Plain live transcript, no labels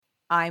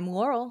I'm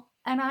Laurel.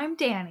 And I'm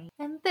Danny.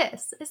 And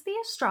this is the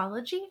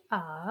astrology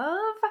of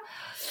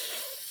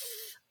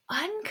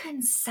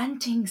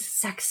unconsenting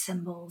sex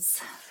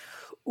symbols.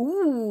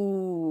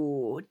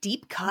 Ooh,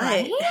 deep cut.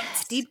 Right?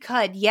 Deep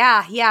cut.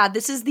 Yeah.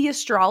 This is the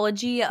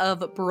astrology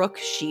of Brooke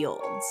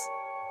Shields.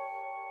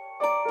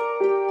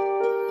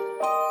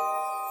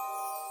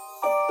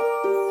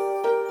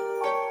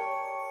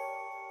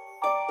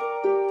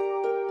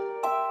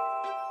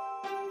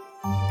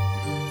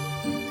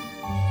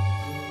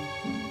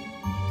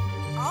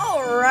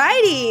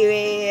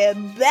 Alrighty,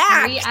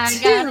 back we are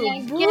to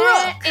gonna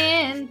Brooke.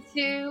 Get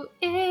into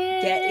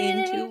it.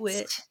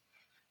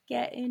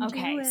 Get into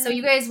it. So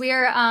you guys, we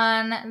are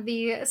on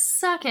the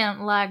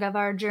second leg of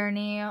our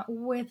journey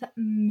with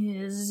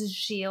Ms.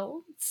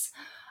 Shields.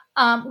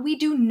 We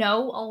do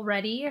know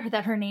already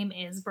that her name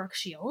is Brooke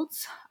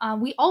Shields.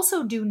 We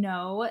also do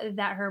know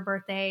that her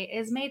birthday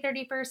is May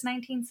 31st,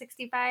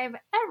 1965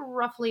 at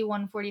roughly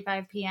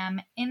 1:45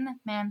 p.m. in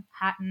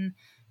Manhattan,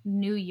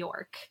 New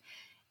York.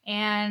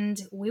 And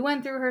we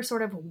went through her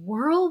sort of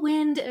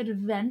whirlwind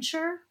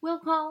adventure, we'll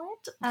call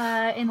it,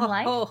 in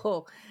life.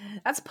 Oh,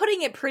 that's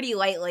putting it pretty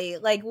lightly.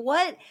 Like,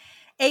 what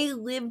a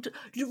lived...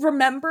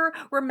 Remember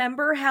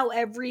how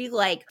every,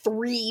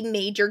 3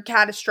 major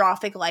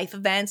catastrophic life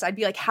events, I'd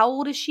be like, how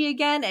old is she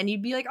again? And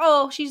you'd be like,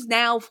 oh, she's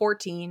now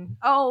 14.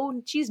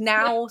 Oh, she's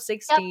now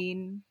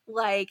 16. Yep.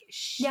 Like,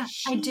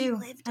 I do.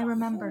 Lived I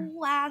remember. A whole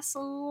last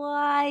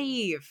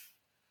life.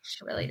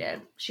 She really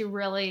did. She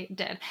really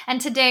did. And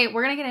today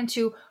we're going to get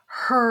into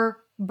her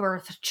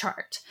birth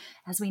chart.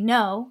 As we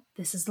know,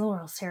 this is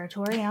Laurel's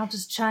territory, and I'll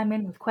just chime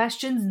in with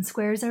questions, and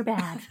squares are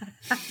bad.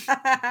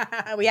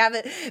 We have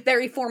it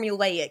very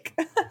formulaic.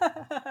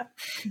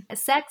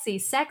 Sexy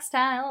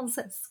sextiles,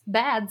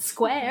 bad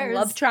squares.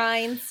 Love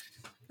trines.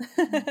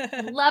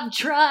 Love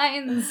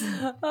trines.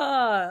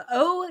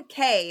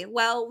 Okay,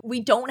 well,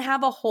 we don't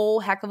have a whole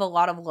heck of a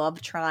lot of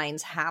love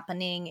trines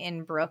happening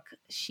in Brooke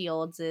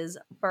Shields'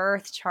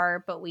 birth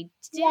chart, but we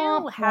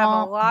do have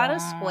a lot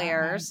of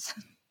squares.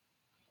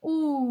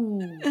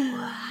 Ooh.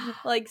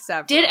 Like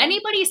several. Did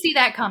anybody see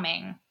that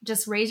coming?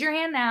 Just raise your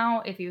hand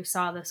now if you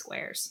saw the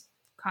squares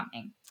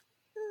coming.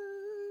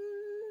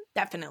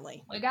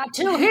 Definitely. We got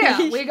 2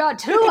 here. We got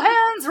 2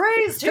 hands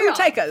raised 2 here.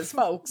 takers,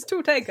 folks.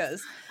 2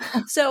 takers.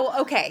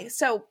 Okay,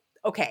 so.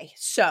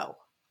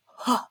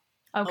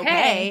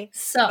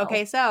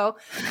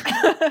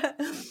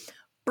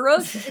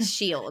 Brooke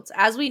Shields,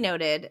 as we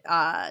noted,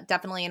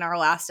 definitely in our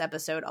last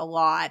episode a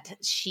lot,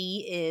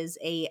 she is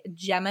a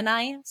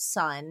Gemini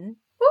sun,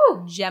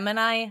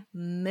 Gemini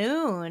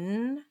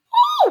moon,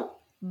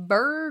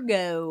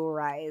 Virgo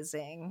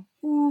rising.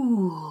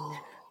 Ooh.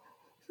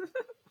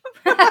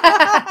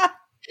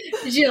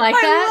 Did you like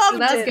that?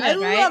 That was good,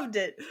 right? I loved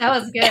it. That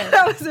was good.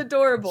 That was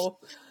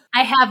adorable.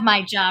 I have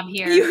my job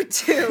here. You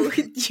too.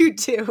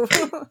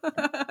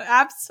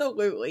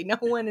 Absolutely. No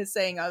one is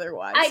saying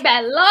otherwise. I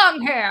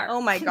belong here.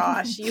 Oh my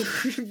gosh. You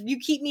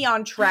keep me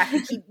on track.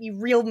 You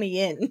reel me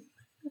in.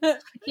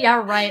 Yeah,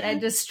 right. I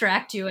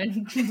distract you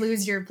and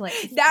lose your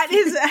place. That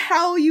is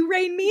how you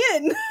rein me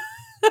in.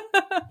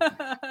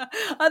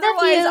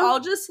 Otherwise,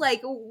 I'll just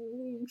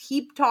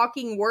keep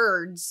talking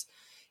words.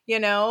 You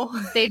know,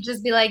 they'd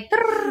just be like,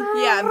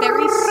 yeah,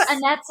 very,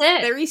 and that's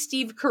it. Very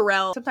Steve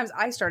Carell. Sometimes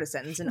I start a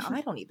sentence and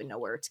I don't even know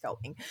where it's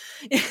going.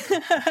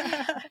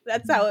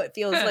 That's how it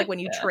feels like when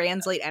you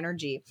translate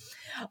energy.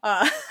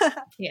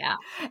 Yeah.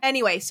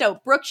 Anyway, so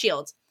Brooke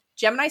Shields,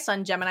 Gemini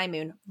sun, Gemini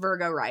moon,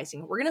 Virgo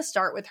rising. We're going to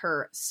start with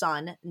her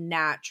sun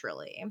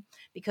naturally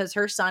because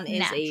her sun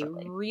is a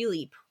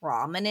really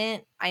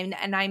prominent. I'm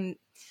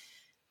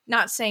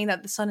not saying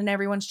that the sun in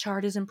everyone's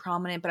chart isn't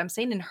prominent, but I'm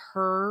saying in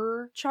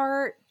her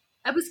chart.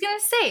 I was going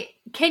to say,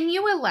 can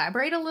you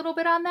elaborate a little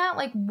bit on that?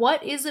 Like,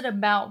 what is it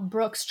about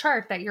Brooke's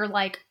chart that you're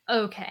like,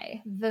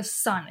 okay, the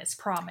sun is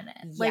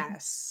prominent?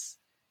 Yes.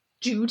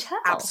 Do tell.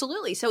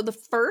 Absolutely. So the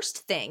first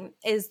thing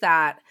is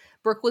that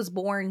Brooke was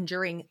born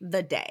during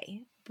the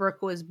day.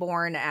 Brooke was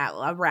born at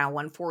around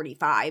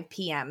 1:45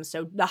 p.m.,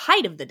 so the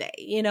height of the day,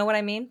 you know what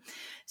I mean?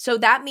 So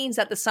that means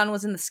that the sun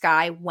was in the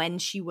sky when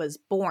she was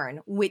born,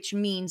 which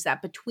means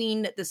that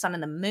between the sun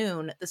and the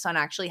moon, the sun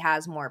actually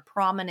has more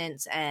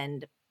prominence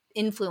and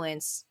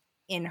influence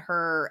in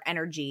her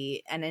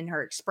energy and in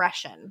her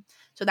expression.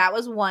 So that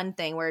was one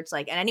thing where it's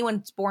like, and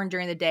anyone's born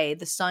during the day,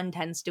 the sun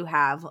tends to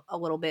have a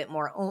little bit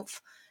more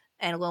oomph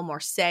and a little more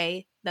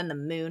say than the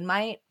moon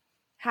might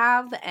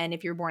have. And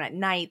if you're born at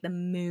night, the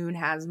moon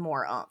has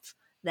more oomph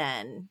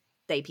than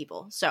day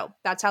people. So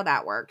that's how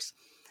that works.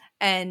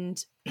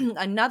 And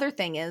another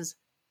thing is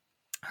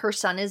her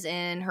sun is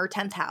in her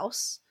 10th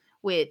house,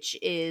 which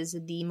is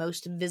the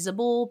most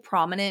visible,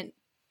 prominent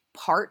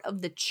part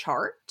of the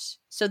chart.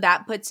 So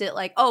that puts it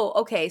like, oh,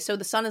 okay, so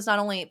the sun is not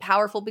only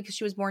powerful because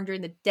she was born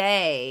during the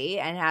day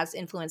and has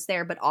influence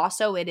there, but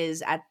also it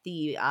is at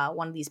the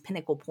one of these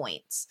pinnacle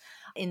points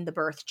in the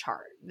birth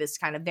chart. This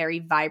kind of very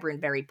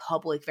vibrant, very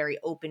public, very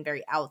open,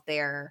 very out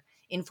there,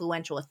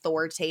 influential,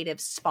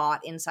 authoritative spot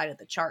inside of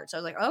the chart. So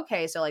I was like,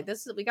 okay, so like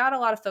this is, we got a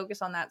lot of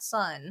focus on that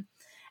sun.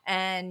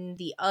 And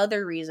the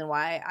other reason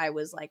why I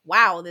was like,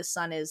 wow, this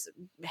sun is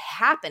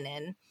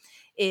happening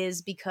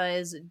is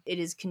because it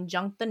is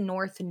conjunct the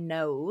North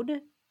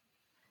Node,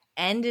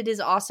 and it is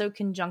also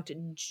conjunct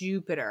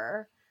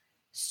Jupiter.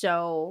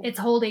 So it's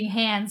holding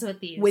hands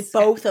with these with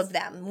both of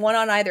them, one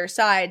on either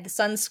side. The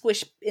sun's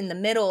squished in the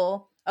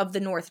middle of the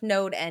North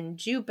Node and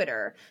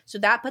Jupiter. So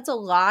that puts a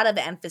lot of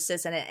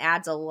emphasis, and it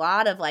adds a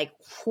lot of like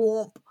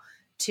whoop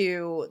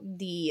to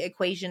the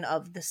equation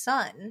of the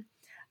sun.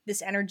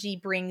 This energy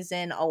brings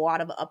in a lot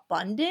of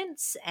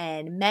abundance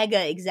and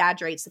mega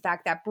exaggerates the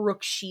fact that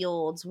Brooke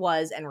Shields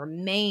was and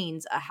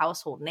remains a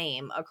household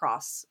name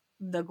across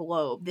the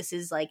globe. This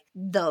is like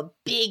the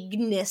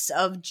bigness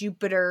of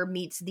Jupiter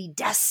meets the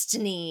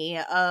destiny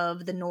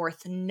of the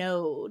North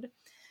Node.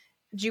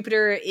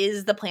 Jupiter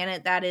is the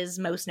planet that is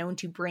most known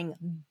to bring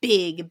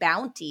big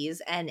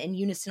bounties, and in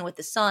unison with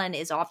the sun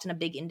is often a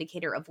big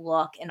indicator of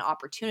luck and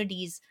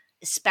opportunities,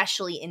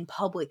 especially in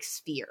public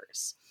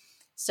spheres.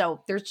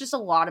 So there's just a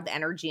lot of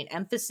energy and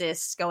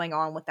emphasis going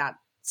on with that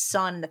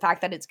sun. The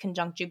fact that it's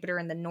conjunct Jupiter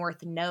in the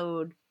North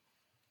Node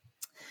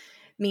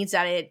means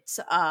that it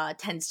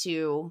tends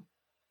to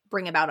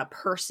bring about a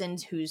person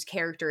whose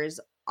character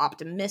is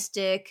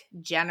optimistic,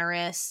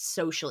 generous,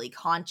 socially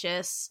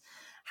conscious.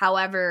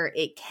 However,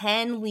 it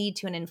can lead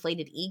to an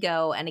inflated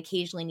ego and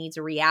occasionally needs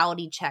a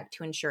reality check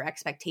to ensure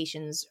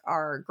expectations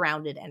are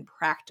grounded and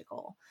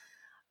practical.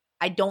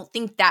 I don't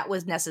think that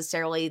was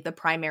necessarily the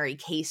primary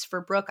case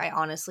for Brooke. I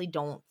honestly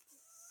don't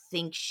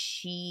think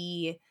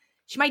she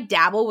might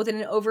dabble with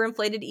an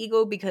overinflated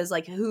ego, because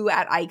like who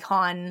at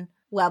icon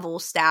level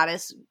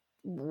status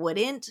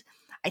wouldn't?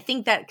 I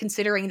think that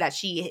considering that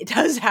she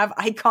does have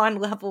icon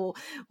level,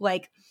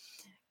 like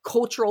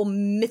cultural,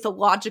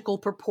 mythological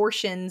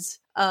proportions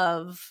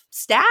of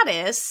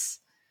status,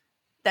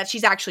 that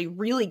she's actually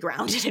really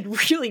grounded and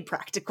really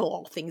practical,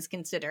 all things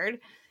considered,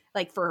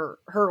 like for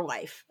her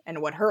life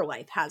and what her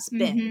life has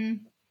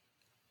been.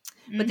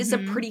 But this is a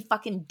pretty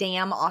fucking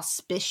damn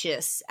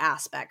auspicious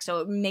aspect.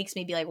 So it makes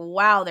me be like,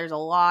 wow, there's a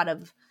lot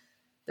of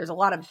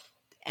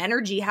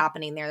energy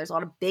happening there. There's a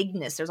lot of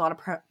bigness. There's a lot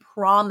of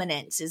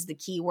prominence is the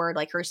key word.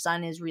 Like her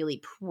sun is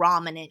really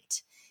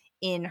prominent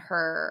in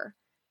her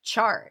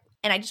chart.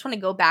 And I just want to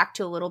go back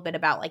to a little bit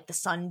about like the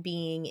sun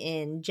being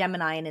in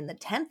Gemini and in the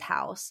 10th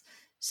house.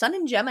 Sun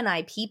and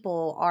Gemini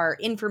people are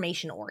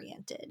information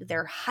oriented.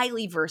 They're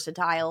highly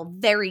versatile,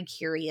 very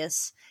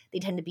curious. They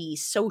tend to be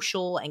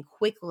social and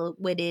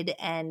quick-witted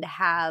and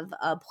have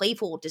a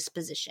playful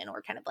disposition,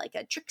 or kind of like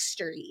a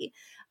trickstery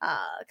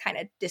kind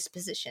of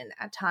disposition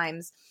at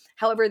times.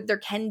 However, there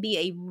can be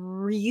a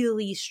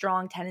really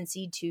strong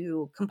tendency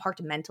to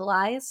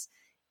compartmentalize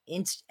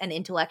and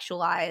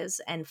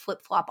intellectualize and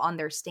flip-flop on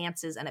their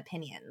stances and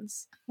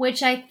opinions.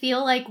 Which I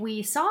feel like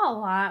we saw a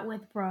lot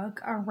with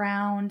Brooke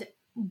around,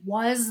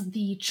 was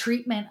the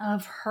treatment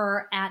of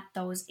her at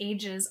those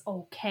ages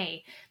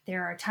okay?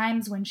 There are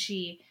times when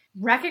she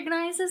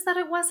recognizes that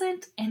it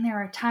wasn't, and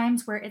there are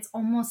times where it's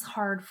almost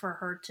hard for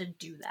her to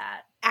do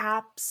that.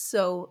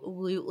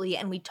 Absolutely.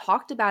 And we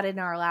talked about it in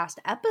our last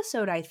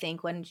episode, I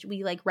think, when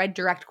we like read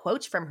direct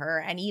quotes from her,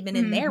 and even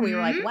in there we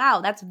were like,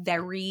 wow, that's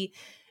very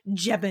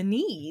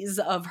Japanese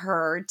of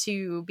her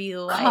to be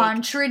like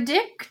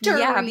contradictory.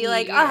 Yeah, be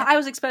like, oh, I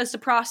was exposed to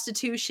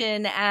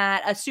prostitution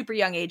at a super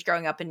young age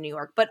growing up in New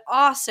York, but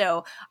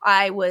also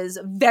I was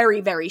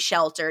very, very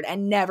sheltered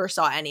and never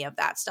saw any of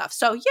that stuff.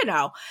 So, you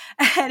know,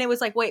 and it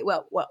was like, wait,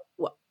 what?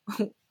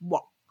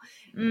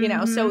 You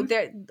know, so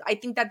there, I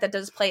think that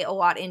does play a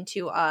lot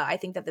into, I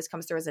think that this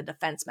comes through as a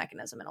defense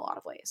mechanism in a lot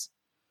of ways.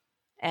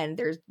 And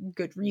there's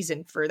good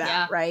reason for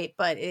that, right?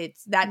 But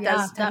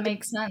that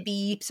makes sense.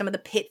 Be some of the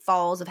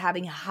pitfalls of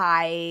having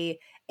high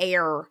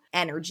air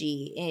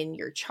energy in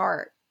your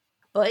chart.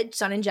 But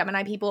Sun and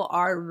Gemini people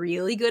are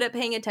really good at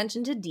paying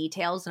attention to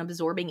details and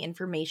absorbing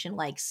information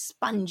like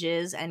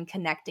sponges and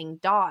connecting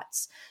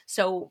dots.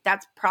 So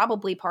that's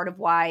probably part of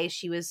why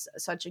she was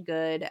such a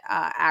good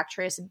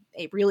actress,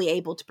 really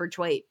able to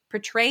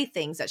portray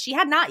things that she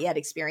had not yet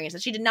experienced,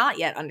 that she did not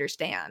yet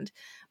understand,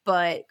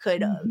 but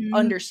could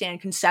understand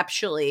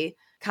conceptually,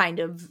 kind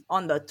of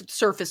on the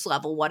surface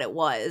level, what it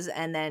was,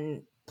 and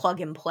then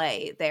plug and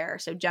play there.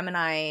 So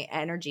Gemini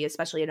energy,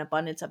 especially an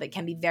abundance of it,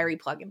 can be very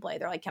plug and play.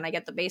 They're like, can I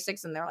get the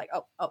basics? And they're like,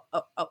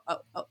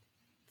 oh.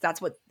 That's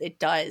what it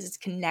does. It's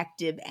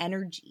connective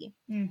energy.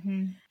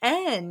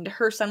 And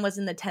her sun was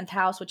in the 10th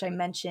house, which I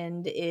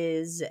mentioned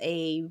is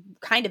a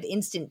kind of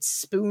instant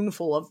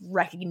spoonful of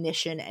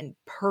recognition and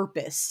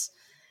purpose.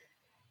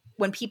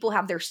 When people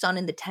have their sun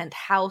in the 10th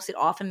house, it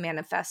often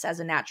manifests as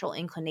a natural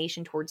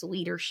inclination towards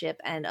leadership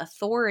and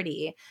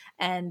authority,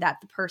 and that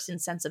the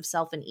person's sense of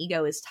self and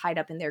ego is tied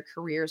up in their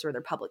careers or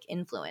their public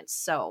influence.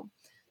 So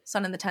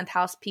sun in the 10th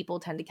house people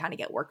tend to kind of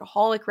get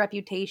workaholic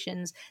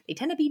reputations. They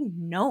tend to be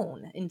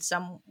known in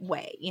some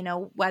way, you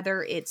know,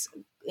 whether it's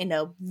in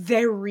a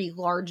very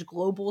large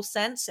global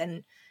sense.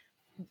 And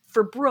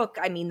for Brooke,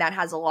 I mean, that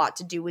has a lot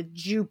to do with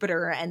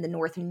Jupiter and the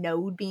North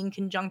Node being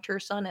conjunct her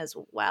sun as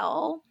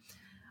well.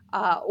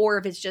 or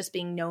if it's just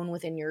being known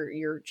within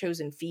your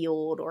chosen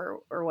field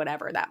or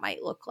whatever that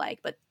might look like.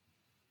 But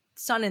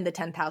Sun in the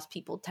 10th house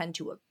people tend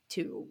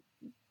to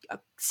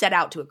set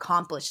out to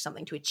accomplish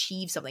something, to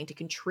achieve something, to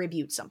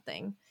contribute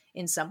something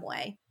in some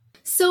way.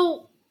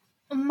 So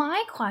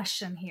my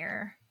question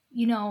here,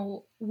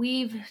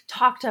 we've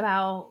talked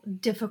about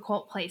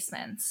difficult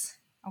placements.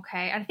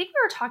 Okay. I think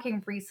we were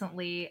talking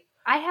recently.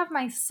 I have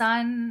my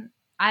Sun,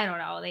 I don't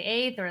know, the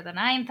 8th or the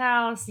 9th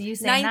house. You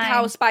say 9th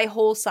house by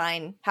whole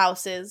sign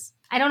houses.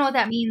 I don't know what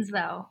that means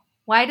though.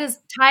 Why does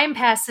time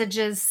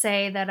passages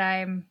say that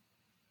I'm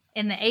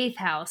in the 8th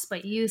house,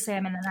 but you say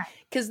I'm in the 9th?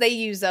 Because they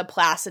use a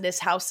Placidus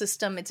house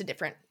system. It's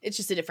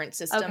just a different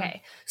system.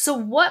 Okay. So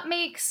what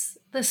makes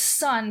the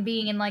Sun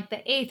being in like the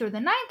 8th or the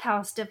 9th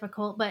house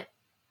difficult, but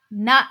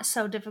not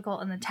so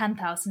difficult in the 10th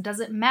house? And does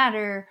it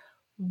matter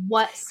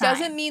what sign?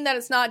 Doesn't mean that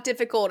it's not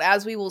difficult,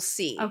 as we will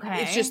see.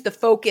 Okay. It's just the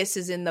focus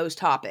is in those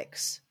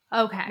topics.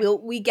 Okay.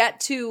 We get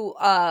to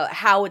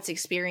how it's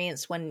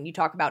experienced when you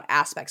talk about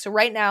aspects. So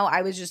right now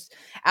I was just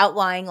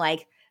outlining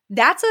like,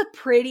 that's a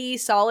pretty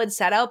solid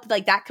setup.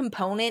 Like that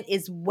component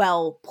is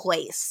well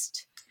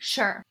placed.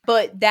 Sure.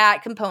 But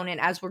that component,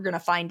 as we're going to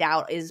find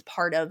out, is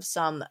part of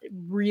some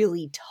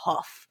really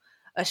tough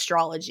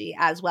astrology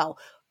as well.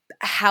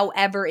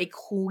 However, it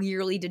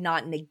clearly did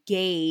not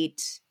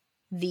negate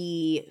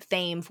the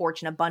fame,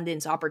 fortune,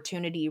 abundance,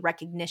 opportunity,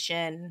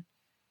 recognition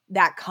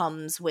that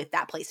comes with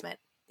that placement.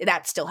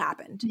 That still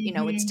happened.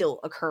 Mm-hmm. It still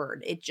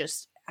occurred. It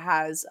just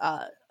has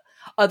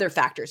other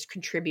factors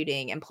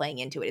contributing and playing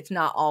into it. It's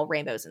not all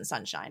rainbows and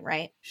sunshine,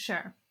 right?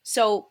 Sure.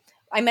 So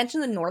I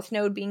mentioned the North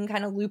Node being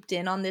kind of looped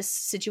in on this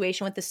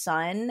situation with the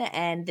Sun,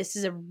 and this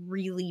is a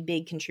really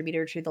big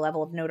contributor to the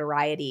level of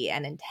notoriety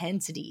and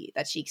intensity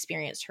that she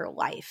experienced her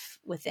life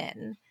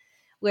within.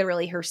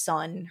 Literally, her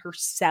Sun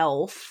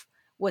herself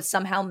was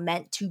somehow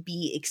meant to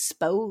be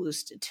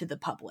exposed to the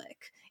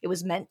public. It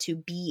was meant to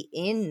be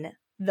in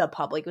the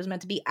public. It was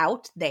meant to be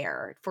out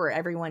there for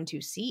everyone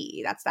to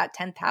see. That's that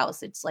 10th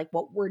house. It's like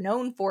what we're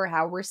known for,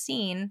 how we're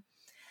seen.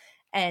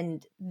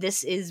 And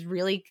this is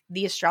really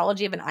the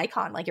astrology of an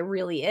icon. Like it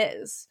really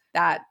is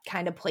that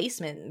kind of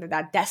placement,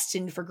 that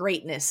destined for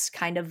greatness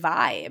kind of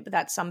vibe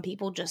that some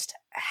people just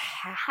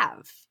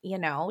have.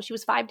 She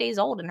was 5 days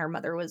old and her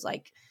mother was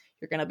like,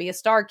 you're going to be a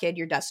star, kid.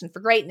 You're destined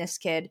for greatness,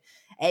 kid.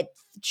 It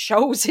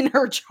shows in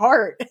her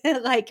chart,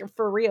 like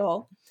for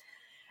real.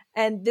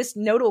 And this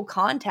nodal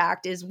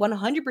contact is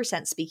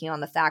 100% speaking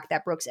on the fact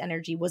that Brooke's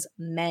energy was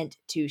meant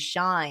to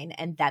shine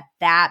and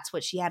that's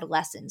what she had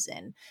lessons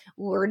in.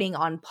 Learning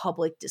on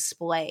public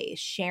display,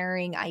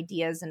 sharing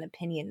ideas and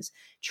opinions,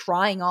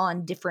 trying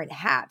on different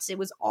hats. It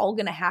was all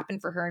going to happen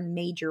for her in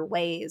major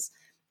ways.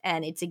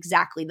 And it's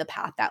exactly the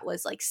path that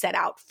was like set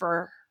out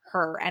for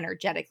her,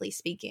 energetically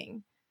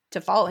speaking, to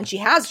follow. And she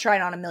has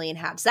tried on a million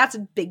hats. That's a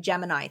big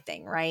Gemini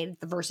thing, right?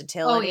 The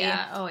versatility.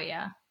 Oh,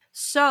 yeah.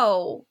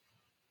 So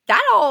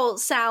that all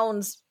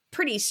sounds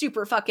pretty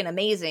super fucking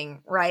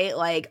amazing, right?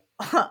 Like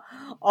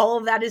all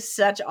of that is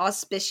such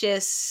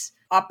auspicious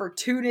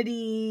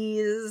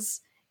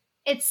opportunities.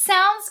 It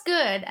sounds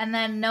good. And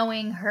then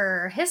knowing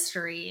her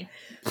history.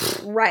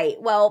 Right.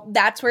 Well,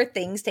 that's where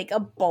things take a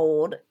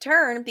bold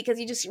turn because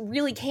you just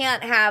really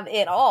can't have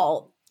it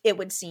all. It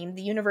would seem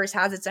the universe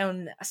has its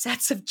own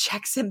sets of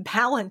checks and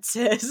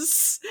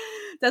balances.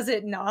 Does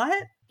it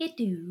not? It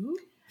do.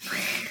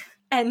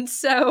 And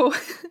so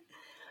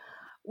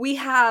we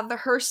have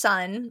her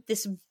Sun,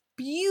 this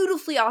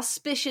beautifully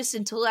auspicious,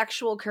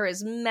 intellectual,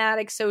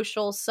 charismatic,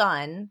 social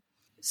Sun,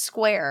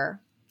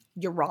 square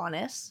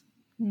Uranus.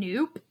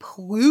 Nope.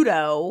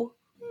 Pluto.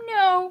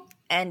 No.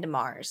 And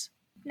Mars.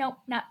 Nope,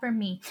 not for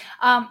me.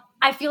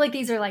 I feel like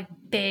these are like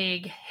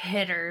big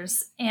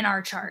hitters in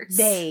our charts.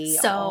 They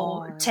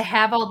are. To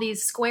have all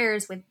these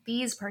squares with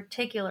these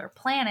particular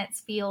planets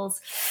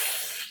feels...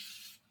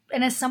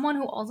 And as someone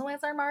who also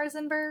has our Mars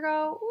in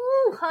Virgo,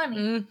 ooh, honey.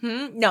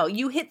 Mm-hmm. No,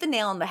 you hit the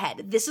nail on the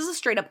head. This is a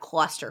straight up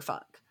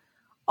clusterfuck.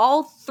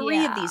 All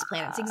three of these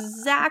planets,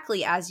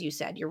 exactly as you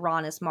said,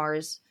 Uranus,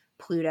 Mars,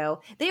 Pluto,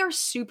 they are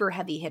super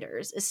heavy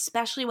hitters,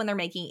 especially when they're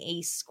making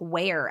a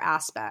square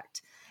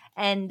aspect.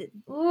 And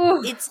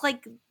it's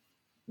like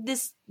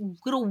this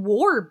little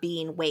war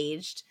being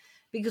waged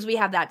because we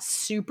have that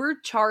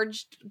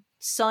supercharged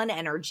Sun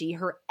energy,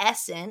 her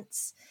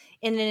essence,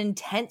 in an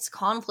intense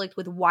conflict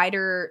with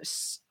wider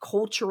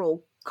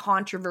cultural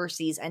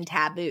controversies and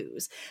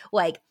taboos.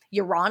 Like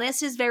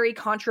Uranus is very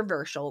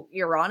controversial.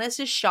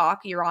 Uranus is shock.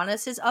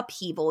 Uranus is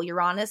upheaval.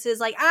 Uranus is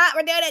like,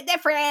 we're doing it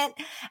different.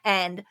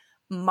 And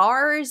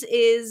Mars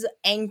is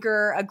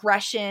anger,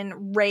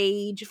 aggression,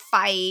 rage,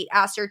 fight,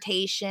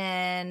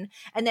 assertion.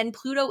 And then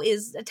Pluto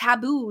is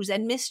taboos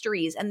and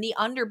mysteries and the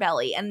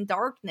underbelly and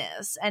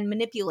darkness and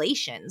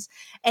manipulations.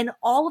 And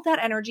all of that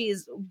energy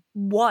is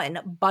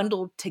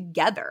bundled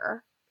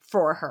together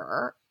for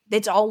her.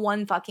 It's all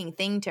one fucking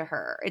thing to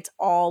her. It's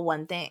all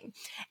one thing.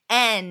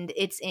 And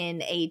it's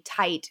in a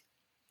tight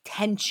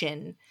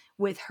tension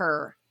with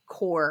her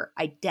core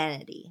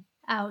identity.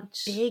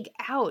 Ouch. Big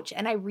ouch.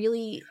 And I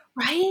really,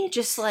 right?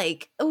 just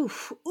like,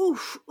 oof.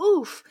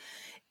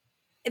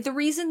 the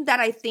reason that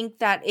I think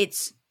that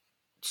it's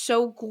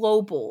so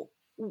global,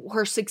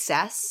 her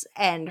success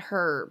and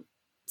her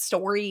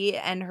story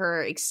and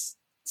her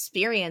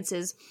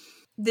experiences,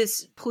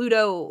 this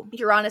Pluto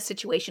Uranus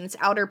situation, it's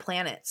outer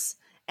planets.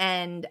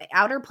 And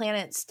outer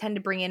planets tend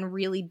to bring in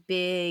really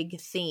big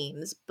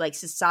themes, like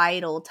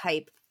societal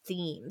type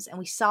themes. And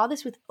we saw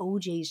this with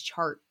OJ's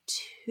chart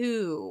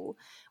too,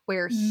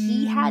 where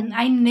he had...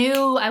 I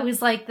knew. I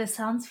was like, this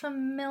sounds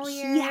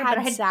familiar. He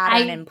had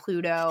Saturn and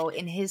Pluto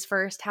in his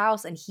first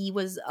house, and he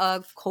was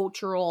a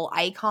cultural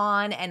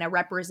icon and a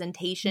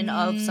representation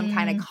of some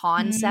kind of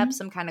concept,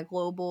 some kind of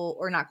global,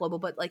 or not global,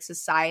 but like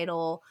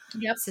societal,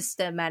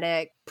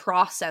 systematic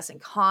process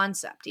and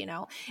concept, you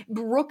know?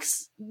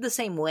 Brooke's the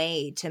same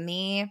way to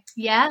me.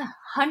 Yeah,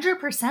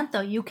 100% though.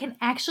 You can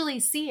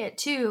actually see it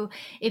too.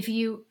 If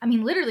you, I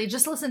mean, literally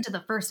just listen to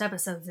the first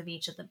episodes of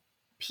each of the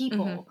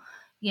people,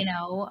 you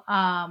know,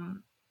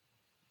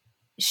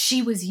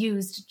 she was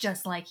used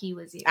just like he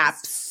was used.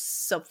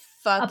 Absolutely.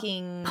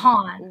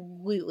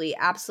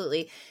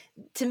 Absolutely.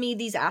 To me,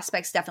 these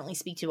aspects definitely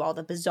speak to all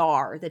the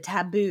bizarre, the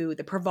taboo,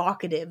 the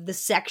provocative, the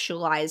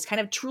sexualized, kind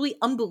of truly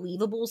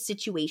unbelievable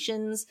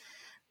situations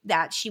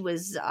that she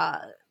was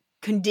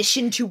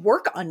conditioned to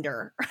work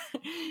under.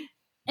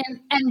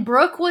 And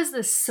Brooke was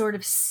the sort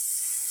of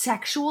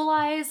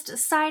sexualized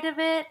side of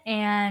it,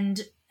 and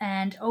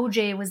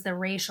OJ was the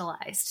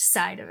racialized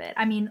side of it.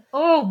 I mean,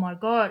 oh my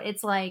God,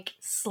 it's like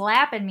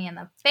slapping me in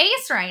the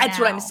face right now. That's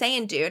what I'm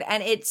saying, dude.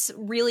 And it's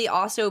really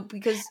also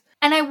because...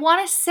 And I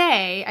want to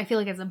say, I feel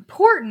like it's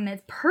important,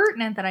 it's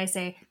pertinent that I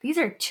say these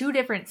are two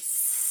different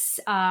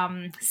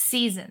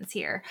seasons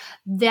here.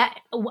 That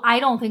I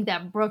don't think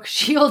that Brooke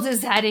Shields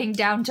is heading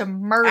down to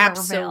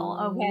Murderville.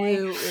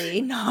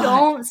 Absolutely not.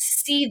 Don't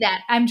see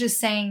that. I'm just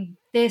saying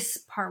this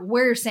part.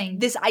 We're saying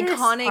this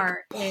iconic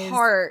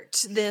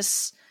part,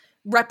 this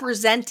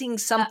representing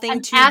something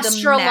an to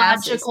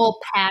astrological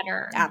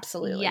pattern.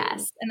 Absolutely.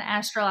 Yes, an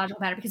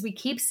astrological pattern, because we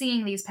keep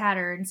seeing these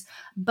patterns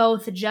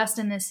both just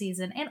in this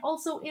season and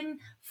also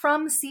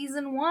from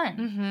season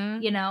 1,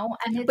 you know?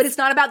 But it's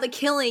not about the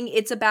killing,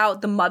 it's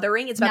about the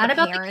mothering, it's about the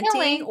parenting, the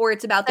killing, or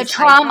it's about the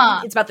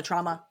trauma. It's about the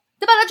trauma.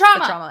 It's about the trauma.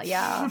 The trauma,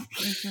 yeah.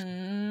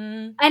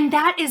 And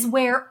that is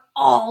where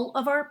all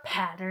of our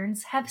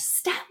patterns have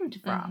stemmed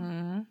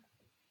from.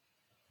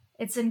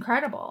 It's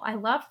incredible. I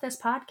love this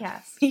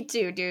podcast. Me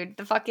too, dude.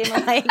 The fucking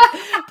like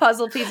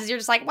puzzle pieces. You're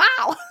just like,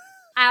 wow.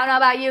 I don't know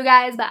about you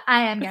guys, but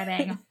I am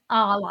getting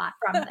a lot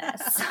from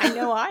this. I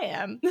know I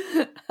am.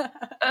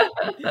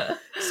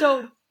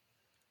 So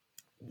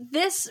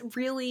this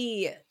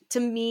really, to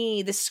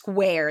me, this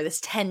square,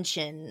 this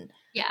tension,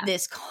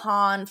 this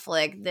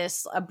conflict,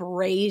 this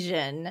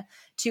abrasion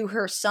to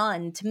her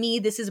son, to me,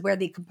 this is where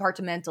the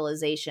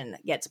compartmentalization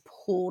gets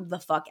pulled the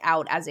fuck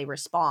out as a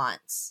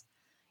response.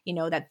 You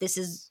know, that this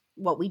is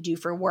what we do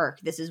for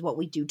work. This is what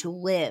we do to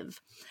live.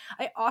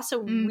 I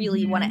also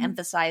really want to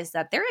emphasize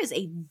that there is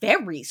a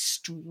very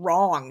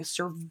strong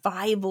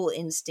survival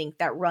instinct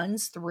that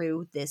runs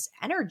through this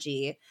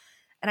energy.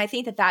 And I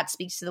think that that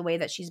speaks to the way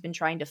that she's been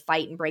trying to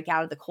fight and break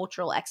out of the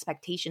cultural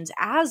expectations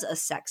as a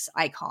sex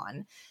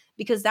icon,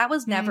 because that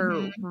was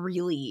never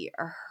really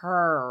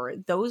her.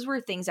 Those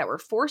were things that were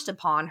forced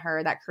upon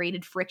her that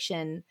created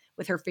friction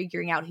with her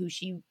figuring out who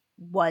she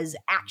was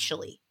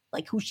actually.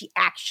 Like who she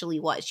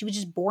actually was. She was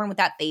just born with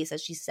that face,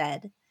 as she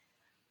said.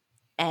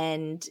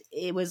 And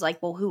it was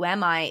like, well, who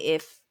am I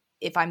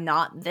if I'm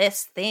not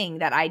this thing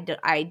that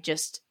I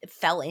just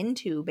fell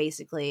into,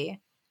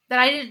 basically. That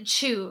I didn't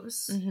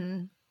choose.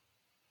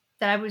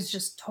 That I was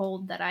just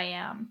told that I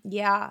am.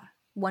 Yeah.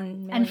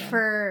 1 million. And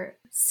for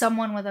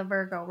someone with a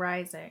Virgo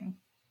rising,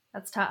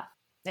 that's tough.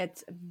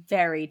 It's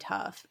very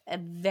tough.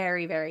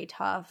 Very, very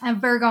tough.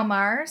 And Virgo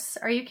Mars,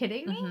 are you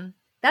kidding me?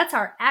 That's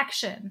our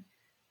action.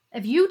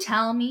 If you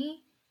tell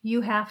me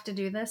you have to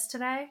do this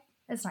today,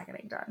 it's not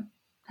getting done.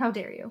 How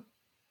dare you?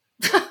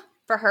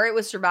 For her, it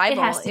was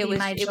survival. It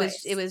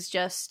was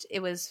just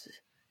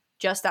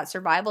that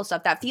survival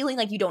stuff. That feeling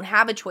like you don't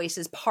have a choice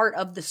is part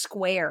of the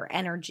square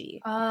energy.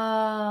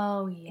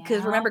 Oh, yeah.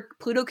 Because remember,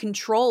 Pluto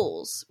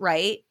controls,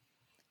 right?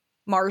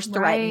 Mars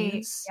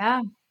threatens.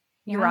 Yeah.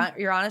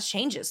 Uranus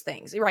changes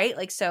things, right?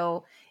 Like,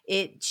 so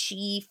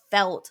she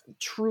felt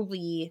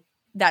truly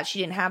that she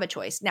didn't have a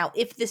choice. Now,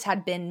 if this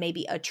had been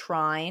maybe a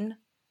trine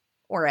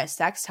or a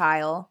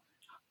sextile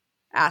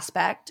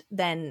aspect,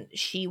 then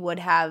she would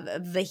have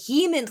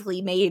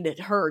vehemently made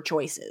her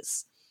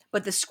choices.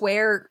 But the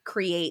square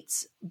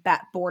creates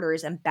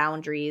borders and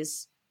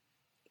boundaries,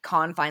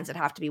 confines that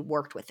have to be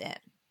worked within.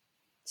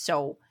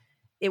 So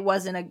it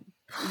was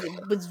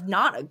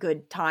not a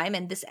good time,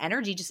 and this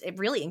energy it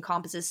really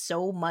encompasses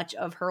so much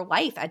of her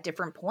life at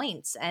different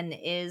points, and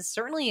is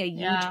certainly a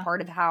huge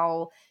part of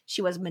how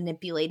she was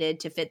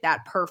manipulated to fit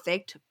that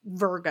perfect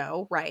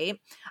Virgo, right,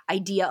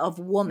 idea of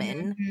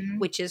woman,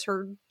 which is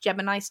her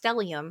Gemini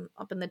stellium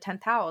up in the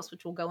 10th house,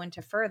 which we'll go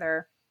into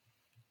further.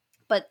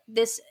 but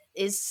this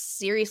is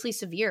seriously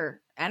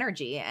severe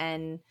energy,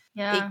 and it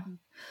Yeah.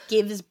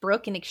 gives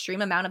Brooke an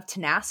extreme amount of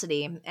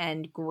tenacity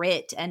and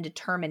grit and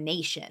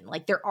determination.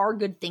 Like, there are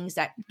good things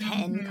that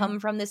can come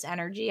from this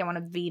energy. I want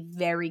to be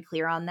very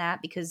clear on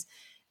that, because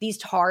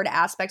these hard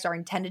aspects are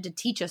intended to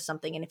teach us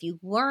something. And if you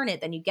learn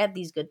it, then you get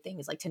these good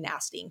things like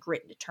tenacity and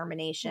grit and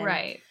determination.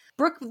 Right.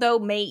 Brooke, though,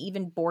 may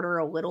even border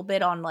a little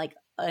bit on like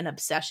an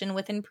obsession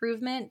with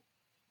improvement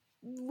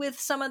with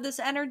some of this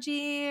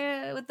energy,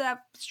 with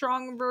that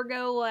strong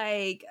Virgo,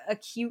 like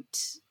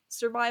acute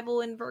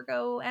survival in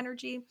Virgo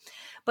energy.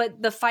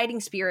 But the fighting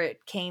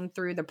spirit came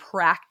through the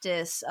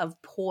practice of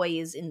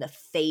poise in the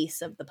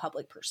face of the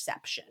public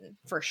perception,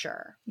 for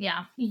sure.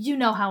 Yeah. You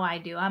know how I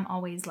do. I'm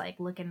always like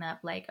looking up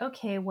like,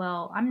 okay,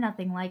 well, I'm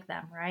nothing like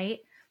them, right?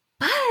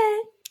 But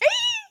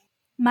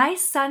my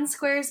sun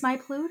squares my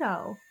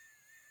Pluto.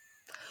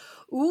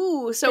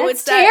 Ooh, so That's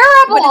it's that,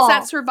 terrible. but it's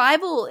that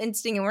survival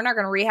instinct, and we're not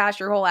going to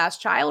rehash your whole ass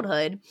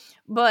childhood,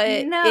 but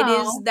it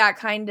is that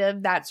kind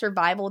of that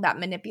survival, that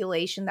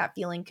manipulation, that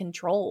feeling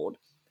controlled.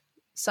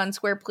 Sun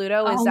square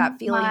Pluto is that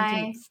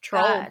feeling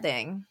controlled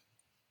thing,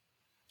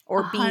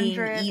 or being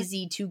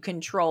easy to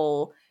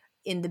control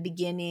in the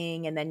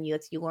beginning, and then you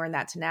learn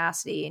that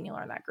tenacity, and you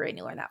learn that grit, and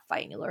you learn that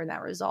fight, and you learn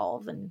that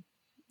resolve, and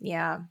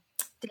yeah.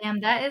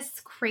 Damn, that is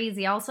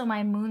crazy. Also,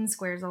 my moon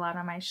squares a lot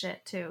on my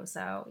shit too.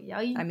 So,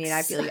 yikes. I mean,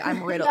 I feel like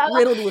I'm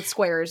riddled with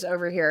squares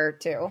over here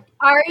too.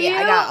 Are you?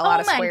 Yeah, I got a lot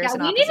of squares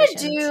and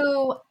oppositions. We need to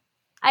do.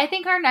 I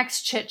think our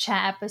next chit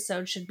chat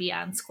episode should be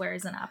on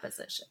squares and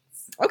oppositions.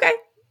 Okay,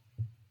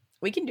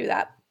 we can do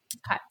that.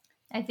 Okay,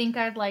 I think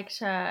I'd like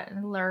to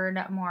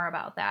learn more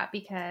about that,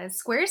 because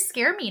squares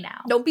scare me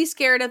now. Don't be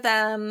scared of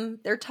them.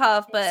 They're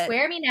tough, but they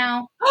square me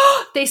now.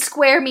 They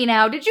square me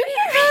now. Did you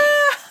hear me?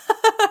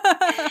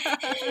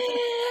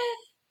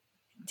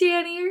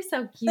 Danny, you're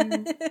so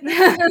cute.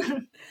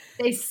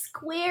 They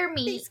square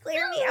me. They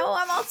square me. Oh,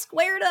 I'm all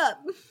squared up.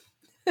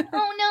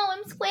 Oh no,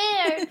 I'm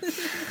squared.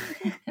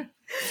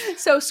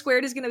 So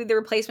squared is going to be the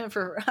replacement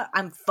for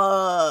I'm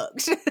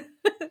fucked.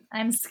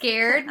 I'm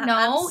scared.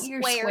 No,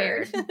 you're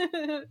squared.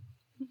 I'm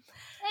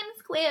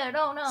squared.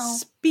 Oh no.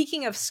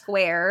 Speaking of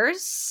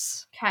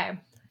squares, okay.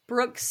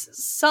 Brooke's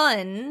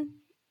son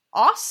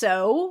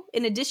also,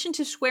 in addition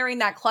to squaring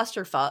that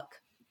clusterfuck,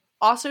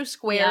 also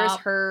squares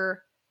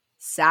her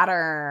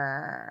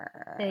Saturn.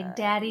 Big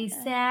Daddy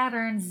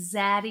Saturn.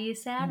 Zaddy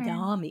Saturn.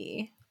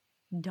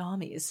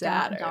 Dommy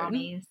Saturn.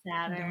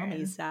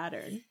 Dommy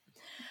Saturn.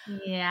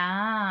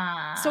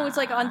 Yeah. So it's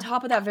like on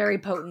top of that very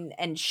potent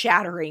and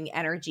shattering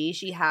energy,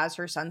 she has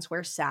her sun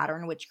square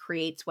Saturn, which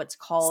creates what's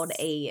called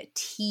a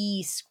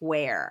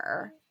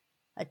T-square.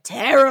 A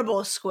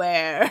terrible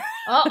square.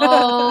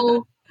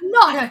 Uh-oh.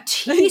 Not a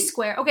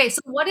T-square. Okay, so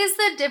what is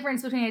the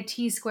difference between a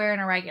T-square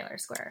and a regular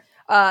square?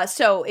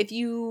 So if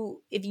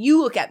you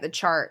look at the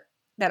chart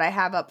that I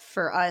have up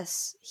for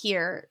us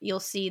here, you'll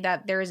see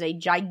that there is a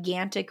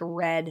gigantic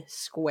red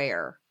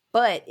square.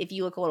 But if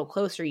you look a little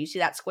closer, you see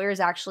that square is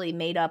actually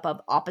made up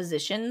of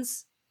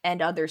oppositions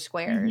and other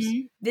squares.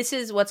 Mm-hmm. This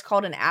is what's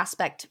called an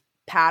aspect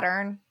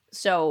pattern.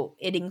 So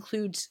it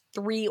includes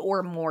 3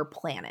 or more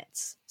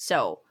planets.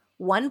 So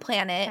one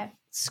planet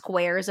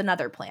squares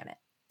another planet.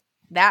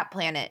 That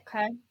planet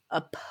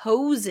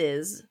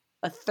opposes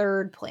a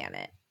third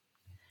planet.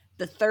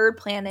 The third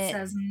planet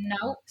says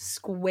nope.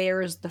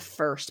 Squares the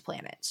first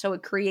planet. So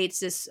it creates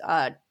this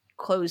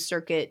closed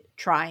circuit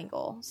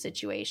triangle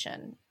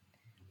situation.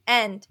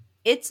 And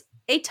it's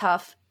a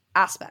tough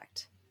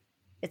aspect.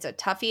 It's a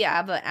toughie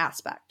of an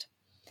aspect.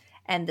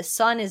 And the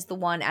sun is the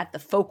one at the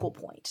focal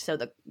point. So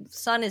the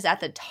sun is at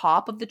the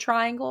top of the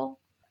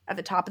triangle, at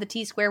the top of the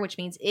T-square, which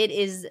means it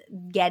is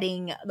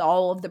getting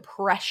all of the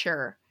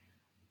pressure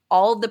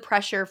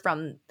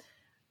from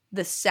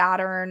the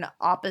Saturn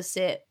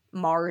opposite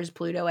Mars,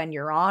 Pluto, and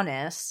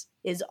Uranus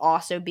is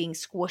also being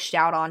squished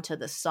out onto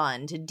the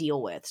sun to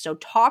deal with. So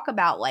talk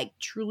about like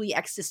truly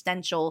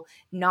existential,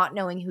 not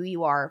knowing who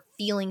you are,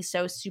 feeling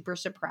so super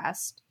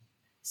suppressed.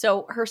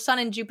 So her sun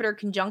and Jupiter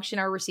conjunction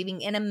are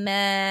receiving an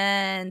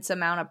immense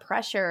amount of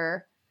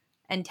pressure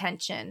and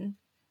tension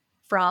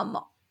from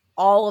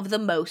all of the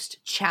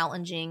most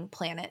challenging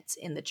planets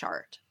in the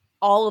chart.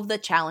 All of the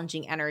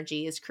challenging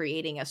energy is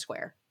creating a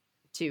square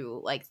to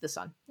like the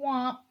sun.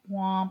 Womp,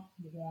 womp,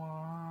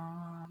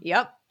 womp.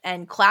 Yep.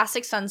 And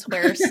classic sun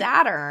square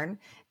Saturn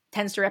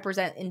tends to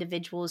represent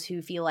individuals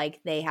who feel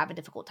like they have a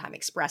difficult time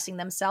expressing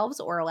themselves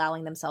or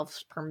allowing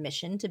themselves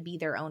permission to be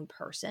their own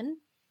person.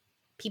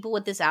 People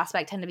with this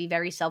aspect tend to be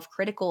very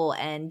self-critical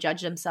and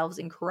judge themselves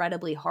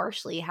incredibly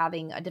harshly,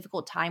 having a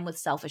difficult time with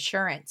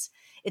self-assurance.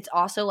 It's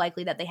also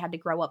likely that they had to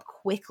grow up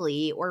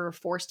quickly or were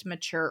forced to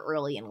mature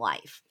early in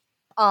life.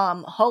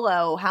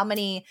 Hello, how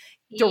many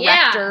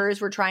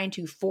directors were trying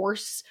to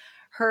force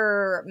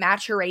her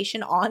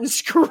maturation on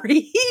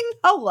screen?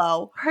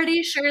 Hello.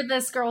 Pretty sure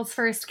this girl's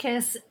first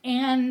kiss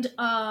and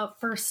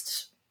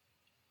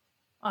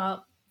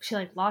she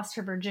like lost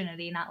her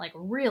virginity, not like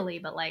really,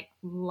 but like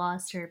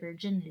lost her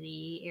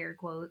virginity, air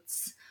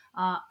quotes,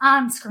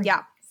 on screen.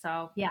 Yeah.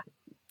 So yeah.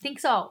 Think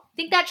so.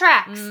 Think that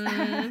tracks.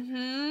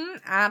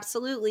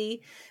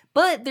 Absolutely.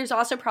 But there's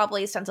also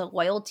probably a sense of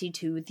loyalty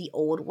to the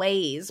old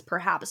ways,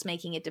 perhaps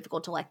making it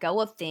difficult to let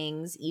go of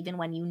things even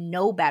when you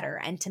know better.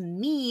 And to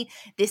me,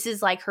 this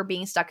is like her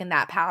being stuck in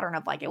that pattern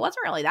of like, it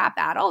wasn't really that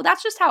bad. Oh,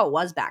 that's just how it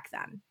was back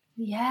then.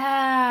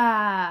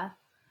 Yeah.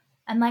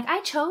 And like,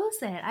 I chose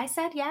it. I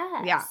said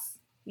yes. Yeah.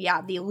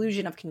 Yeah, the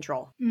illusion of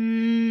control.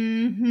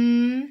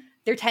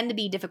 There tend to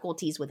be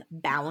difficulties with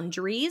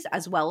boundaries,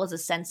 as well as a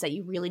sense that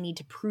you really need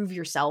to prove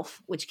yourself,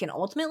 which can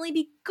ultimately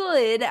be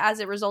good as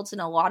it results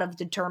in a lot of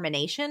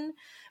determination.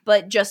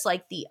 But just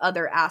like the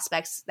other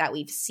aspects that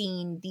we've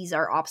seen, these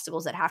are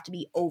obstacles that have to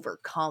be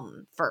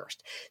overcome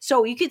first.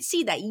 So you could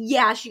see that,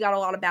 yeah, she got a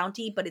lot of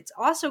bounty, but it's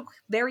also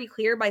very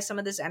clear by some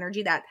of this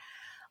energy that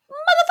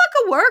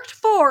motherfucker worked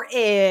for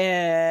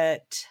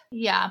it.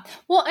 Yeah.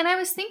 Well, and I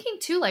was thinking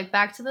too, like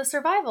back to the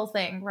survival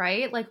thing,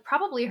 right? Like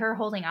probably her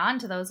holding on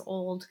to those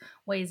old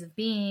ways of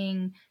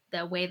being,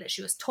 the way that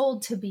she was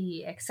told to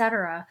be,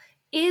 etc.,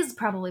 is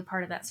probably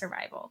part of that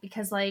survival.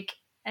 Because like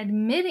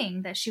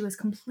admitting that she was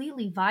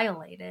completely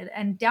violated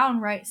and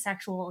downright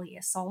sexually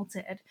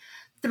assaulted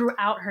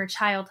throughout her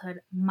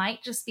childhood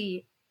might just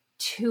be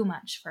too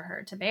much for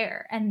her to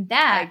bear. And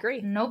that I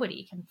agree.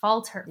 Nobody can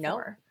fault her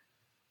for.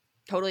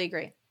 Totally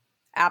agree.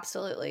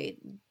 Absolutely.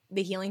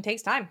 The healing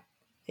takes time.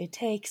 It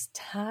takes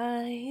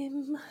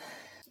time.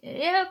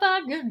 If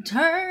I could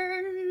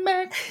turn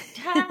back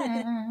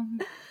time.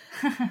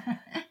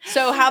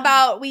 So how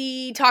about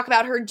we talk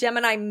about her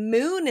Gemini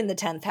moon in the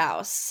 10th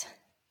house?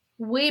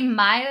 We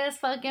might as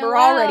fucking We're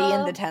already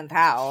in the 10th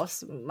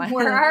house.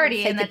 We're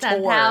already in the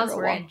 10th house.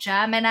 We're in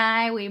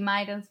Gemini. We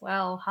might as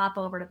well hop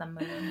over to the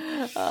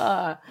moon.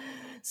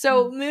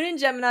 So moon and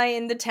Gemini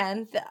in the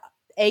 10th,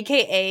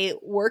 aka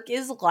work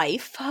is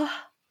life.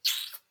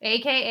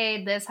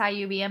 AKA this how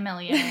you be a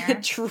millionaire.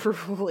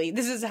 Truly.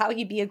 This is how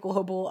you be a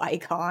global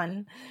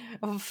icon.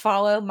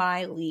 Follow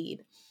my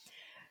lead.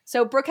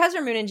 So Brooke has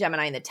her moon in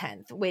Gemini in the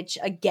 10th, which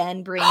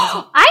again brings...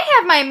 I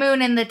have my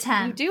moon in the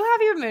 10th. You do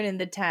have your moon in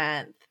the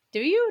 10th.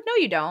 Do you? No,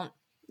 you don't.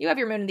 You have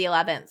your moon in the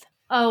 11th.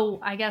 Oh,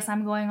 I guess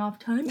I'm going off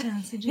time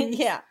passages.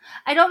 Yeah.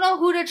 I don't know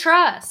who to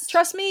trust.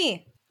 Trust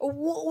me.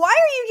 Why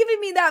are you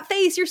giving me that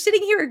face? You're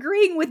sitting here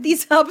agreeing with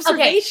these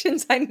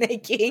observations I'm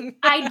making.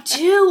 I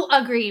do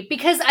agree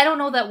because I don't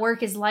know that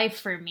work is life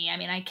for me. I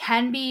mean, I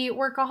can be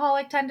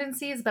workaholic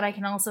tendencies, but I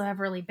can also have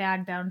really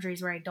bad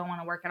boundaries where I don't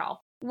want to work at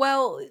all.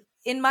 Well,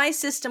 in my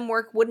system,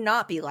 work would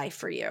not be life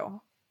for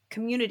you.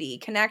 Community,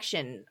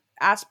 connection,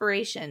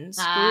 aspirations,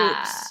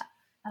 groups.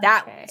 Okay.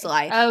 That's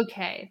life.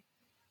 Okay.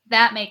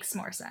 That makes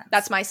more sense.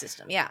 That's my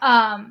system,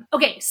 yeah.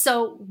 Okay,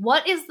 so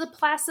what is the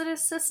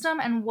Placidus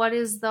system and what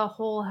is the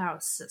whole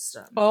house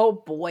system? Oh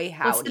boy,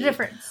 howdy. What's the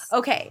difference?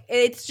 Okay,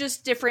 it's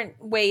just different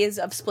ways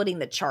of splitting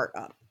the chart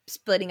up,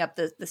 splitting up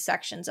the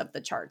sections of the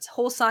charts.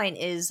 Whole sign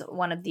is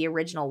one of the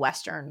original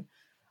Western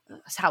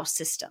house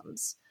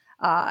systems.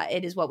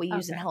 It is what we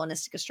use in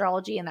Hellenistic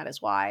astrology, and that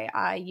is why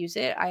I use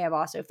it. I have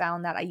also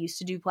found that I used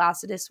to do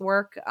Placidus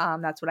work.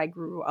 That's what I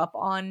grew up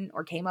on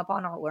or came up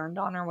on or learned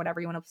on or whatever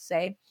you want to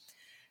say.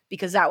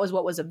 Because that was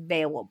what was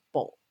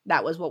available.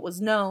 That was what was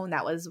known.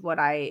 That was what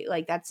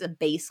that's a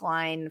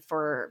baseline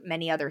for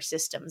many other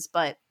systems.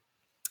 But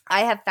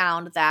I have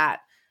found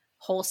that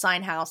whole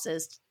sign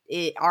houses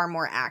are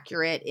more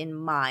accurate in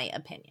my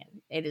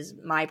opinion. It is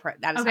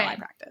that is how I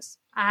practice.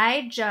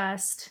 I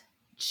just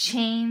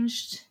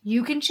changed.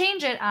 You can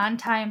change it on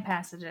time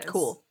passages.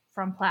 Cool.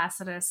 From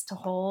Placidus to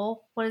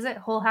whole. What is it?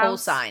 Whole house? Whole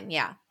sign,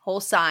 yeah. Whole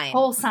sign.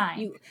 Whole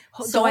sign.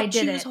 So I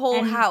did choose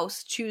whole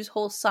house. Choose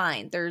whole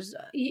sign. There's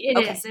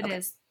It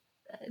is.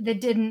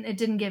 It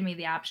didn't give me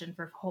the option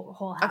for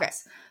whole house. Okay.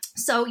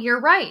 So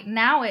you're right.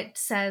 Now it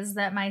says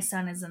that my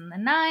sun is in the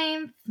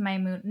 9th. My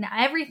moon. Now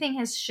everything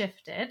has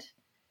shifted,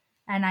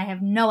 and I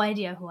have no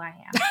idea who I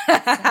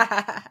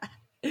am.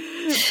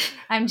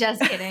 I'm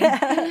just kidding.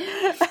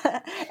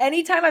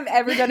 Anytime I've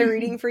ever done a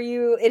reading for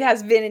you, it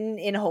has been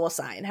in whole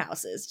sign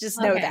houses. Just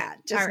know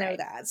that. Just know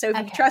that. So if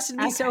you've trusted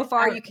me so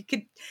far, you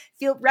could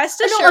feel rest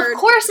assured. No, of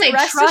course I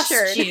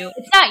trust you.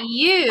 It's not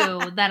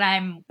you that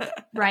I'm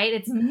right.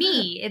 It's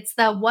me. It's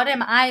the what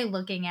am I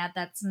looking at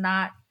that's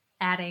not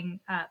adding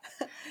up,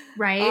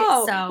 right?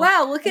 Oh, so,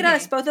 wow, look at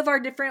us. Both of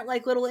our different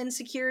like little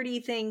insecurity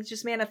things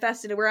just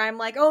manifested where I'm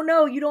like, oh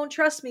no, you don't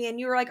trust me. And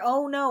you were like,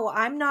 oh no,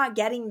 I'm not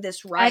getting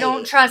this right. I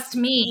don't trust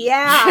me.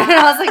 Yeah. And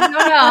I was like,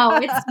 no,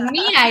 it's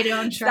me I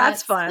don't trust.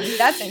 That's fun.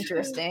 That's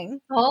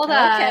interesting. Hold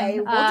on. Okay,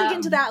 we'll dig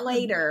into that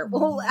later.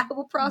 We'll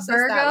process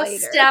that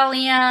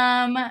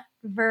later.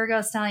 Virgo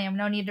stellium,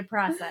 no need to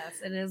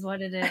process. It is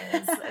what it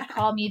is.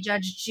 Call me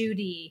Judge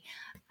Judy,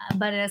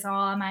 but it's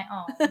all on my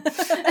own.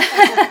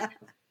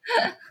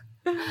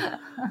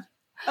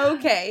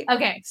 Okay.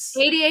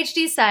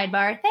 ADHD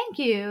sidebar. Thank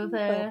you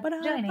for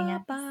joining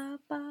us.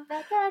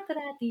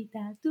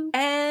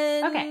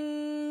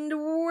 And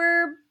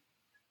we're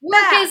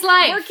Work is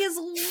life. Work is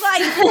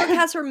life. Brooke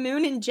has her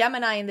moon in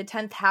Gemini in the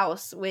 10th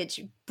house,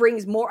 which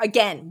brings more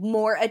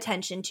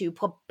attention to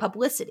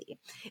publicity.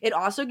 It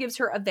also gives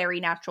her a very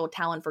natural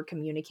talent for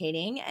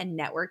communicating and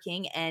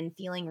networking and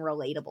feeling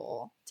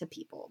relatable to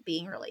people,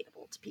 being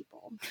relatable to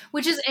people.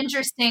 Which is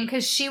interesting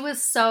because she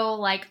was so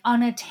like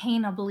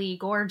unattainably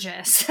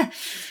gorgeous.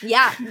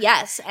 Yeah,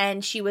 yes.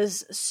 And she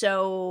was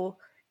so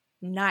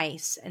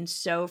nice and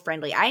so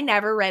friendly. I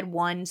never read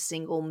one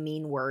single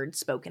mean word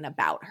spoken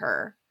about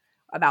her.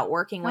 About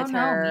working with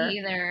her me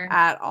either.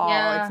 at all.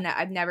 Yeah.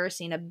 I've never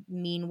seen a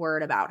mean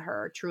word about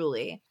her,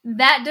 truly.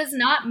 That does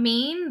not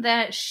mean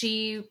that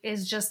she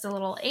is just a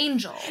little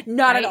angel.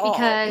 Not at all.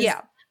 Because yeah.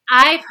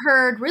 I've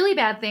heard really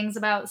bad things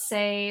about,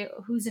 say,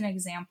 who's an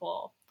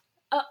example?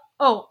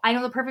 I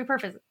know the perfect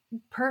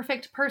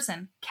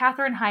person.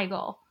 Katherine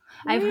Heigl.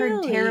 I've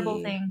heard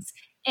terrible things.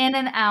 In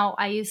and out.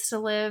 I used to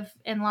live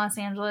in Los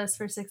Angeles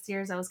for 6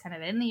 years. I was kind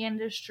of in the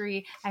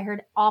industry. I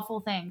heard awful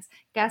things.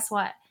 Guess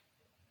what?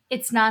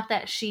 It's not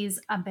that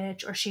she's a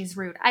bitch or she's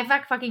rude. I've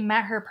fucking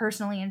met her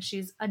personally and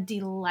she's a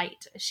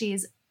delight.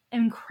 She's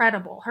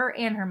incredible. Her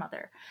and her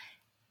mother.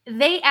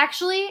 They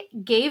actually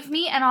gave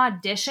me an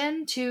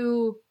audition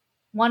to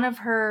one of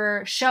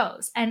her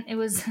shows and it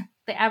was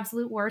the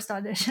absolute worst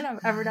audition I've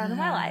ever done in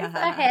my life.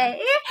 But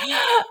hey,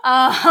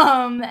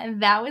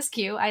 that was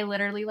cute. I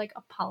literally like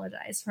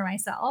apologized for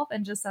myself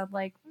and just said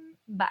like,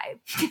 bye.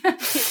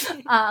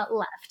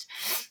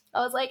 Left. I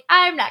was like,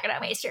 I'm not going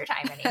to waste your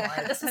time anymore.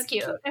 This is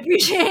cute. I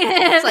appreciate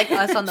it. It's like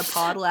us on the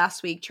pod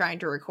last week trying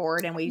to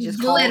record and we just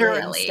called it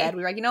instead.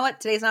 We were like, you know what?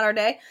 Today's not our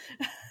day.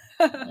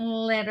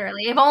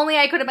 Literally. If only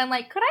I could have been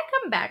like, could I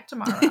come back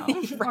tomorrow?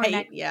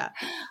 Right. Yeah.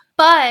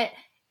 But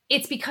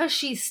it's because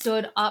she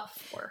stood up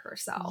for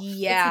herself.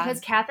 Yeah. It's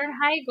because Katherine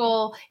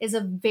Heigl is a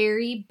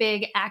very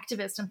big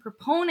activist and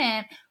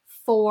proponent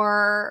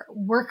for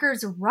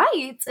workers'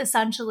 rights,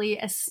 essentially,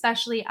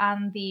 especially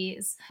on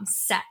these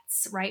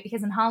sets, right?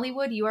 Because in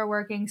Hollywood, you are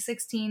working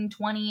 16,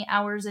 20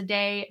 hours a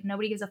day.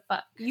 Nobody gives a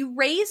fuck. You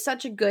raise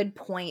such a good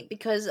point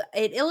because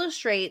it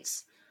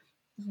illustrates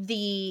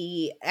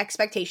the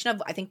expectation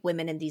of, I think,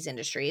 women in these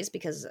industries.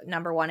 Because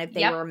number one, if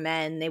they were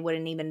men, they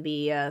wouldn't even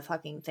be a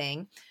fucking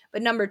thing.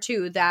 But number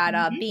two,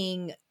 that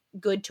being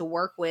good to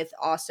work with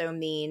also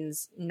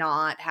means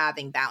not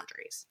having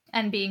boundaries.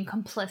 And being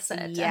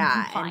complicit.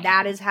 Yeah, and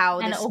that is how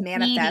this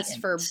manifests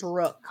for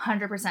Brooke.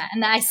 100%.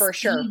 And I for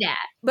sure.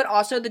 that. But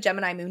also the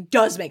Gemini moon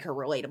does make her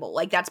relatable.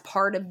 Like that's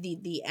part of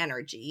the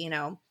energy, you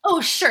know?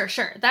 Oh, sure.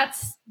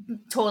 That's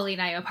totally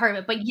not a part of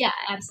it. But yeah,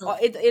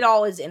 absolutely. It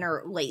all is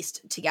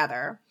interlaced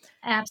together.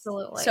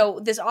 Absolutely. So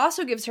this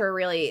also gives her a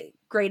really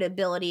great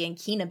ability and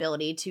keen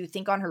ability to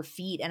think on her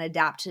feet and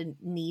adapt to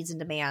needs and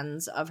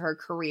demands of her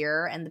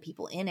career and the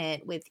people in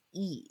it with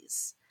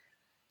ease.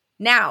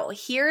 Now,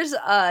 here's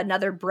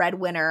another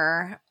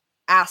breadwinner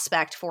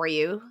aspect for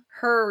you.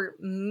 Her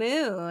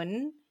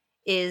moon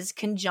is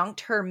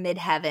conjunct her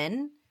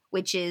midheaven,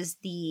 which is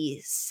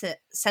the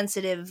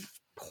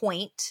sensitive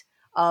point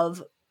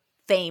of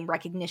fame,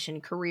 recognition,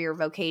 career,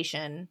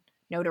 vocation,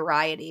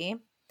 notoriety,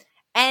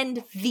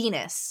 and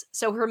Venus.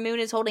 So her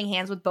moon is holding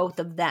hands with both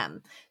of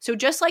them. So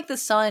just like the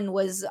sun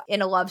was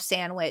in a love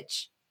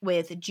sandwich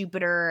with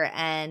Jupiter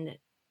and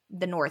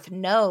the North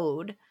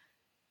Node,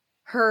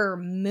 her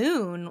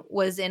moon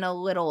was in a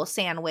little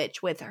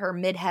sandwich with her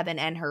midheaven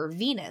and her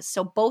Venus.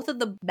 So both of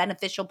the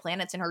beneficial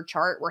planets in her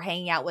chart were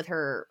hanging out with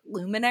her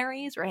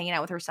luminaries, were hanging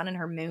out with her sun and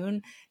her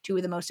moon, two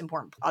of the most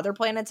important other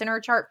planets in her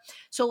chart.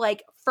 So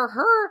like for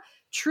her,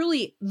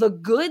 truly the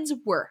goods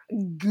were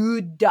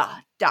good,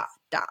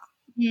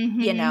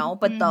 you know,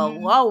 but the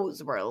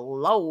lows were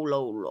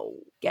low.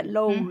 Get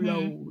low,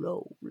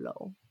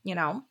 you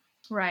know?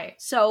 Right.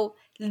 So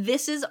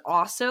this is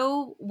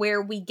also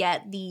where we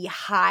get the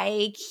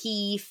high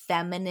key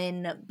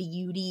feminine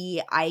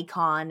beauty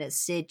icon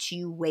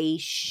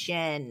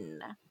situation.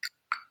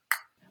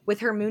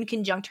 With her moon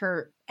conjunct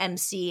her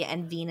MC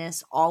and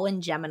Venus all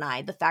in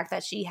Gemini, the fact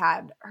that she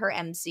had her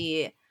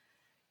MC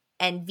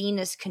and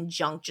Venus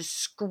conjunct just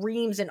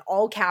screams in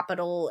all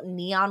capital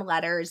neon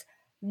letters,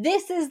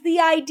 this is the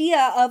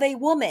idea of a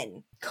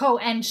woman.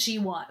 And she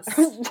was.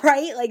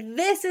 Right? Like,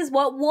 this is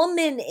what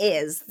woman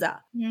is.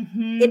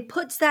 It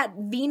puts that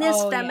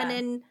Venus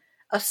feminine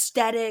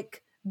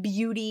aesthetic,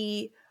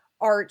 beauty,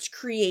 arts,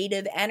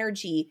 creative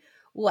energy,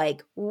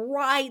 like,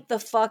 right the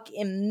fuck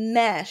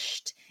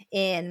enmeshed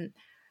in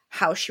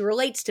how she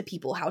relates to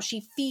people, how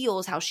she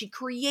feels, how she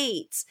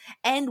creates,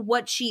 and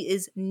what she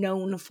is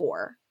known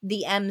for.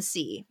 The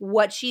MC.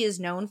 What she is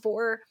known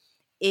for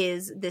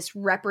is this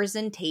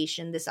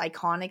representation, this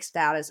iconic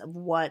status of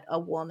what a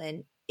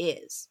woman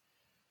is.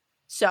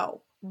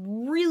 So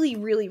really,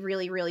 really,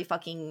 really, really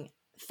fucking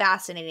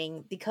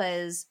fascinating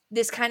because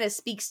this kind of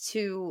speaks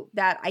to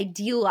that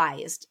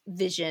idealized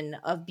vision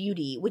of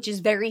beauty, which is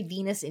very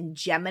Venus in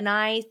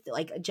Gemini,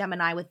 like a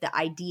Gemini with the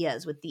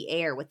ideas, with the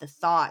air, with the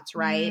thoughts,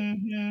 right?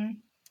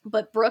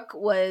 But Brooke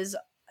was,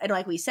 and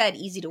like we said,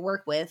 easy to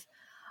work with.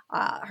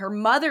 Her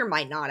mother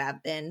might not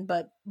have been,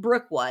 but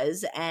Brooke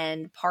was.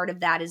 And part of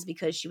that is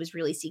because she was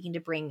really seeking to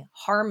bring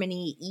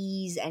harmony,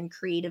 ease, and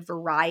creative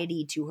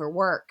variety to her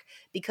work.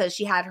 Because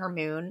she had her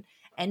moon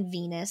and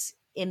Venus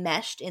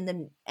enmeshed in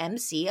the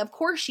MC. Of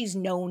course she's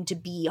known to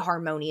be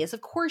harmonious.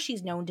 Of course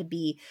she's known to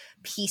be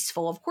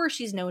peaceful. Of course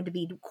she's known to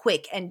be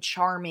quick and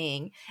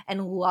charming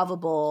and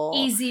lovable.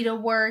 Easy to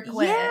work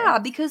with. Yeah,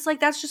 because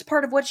like that's just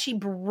part of what she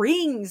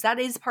brings. That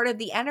is part of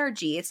the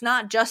energy. It's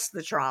not just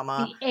the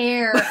trauma. The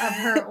air of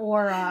her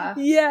aura.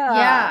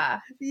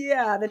 Yeah.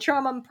 The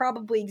trauma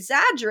probably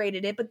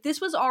exaggerated it, but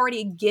this was already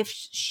a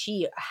gift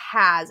she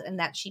has and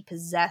that she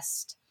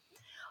possessed.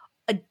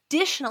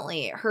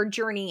 Additionally, her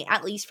journey,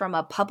 at least from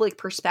a public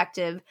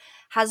perspective,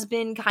 has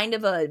been kind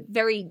of a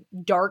very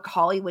dark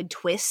Hollywood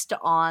twist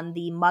on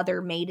the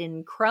Mother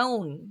Maiden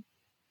Crone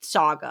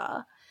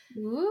saga.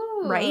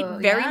 Ooh, right?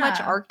 Very much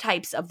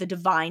archetypes of the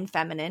divine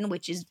feminine,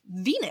 which is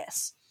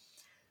Venus.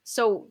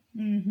 So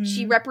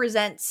she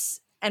represents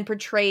and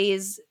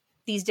portrays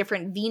these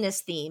different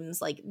Venus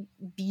themes like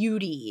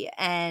beauty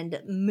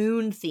and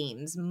moon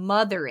themes,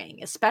 mothering,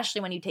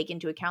 especially when you take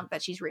into account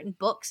that she's written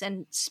books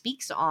and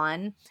speaks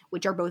on,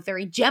 which are both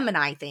very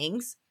Gemini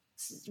things,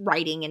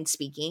 writing and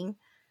speaking.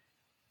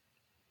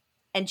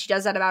 And she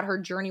does that about her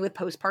journey with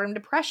postpartum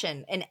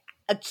depression, an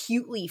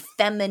acutely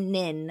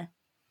feminine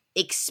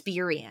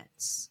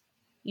experience,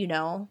 you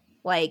know?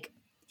 Like,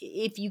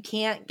 if you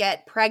can't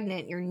get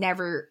pregnant, you're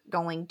never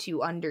going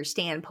to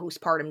understand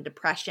postpartum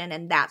depression,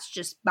 and that's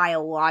just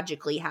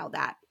biologically how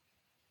that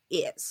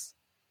is.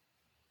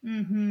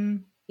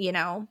 You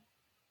know?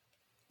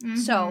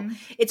 So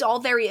it's all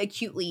very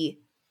acutely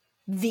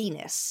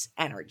Venus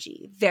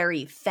energy,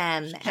 very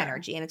femme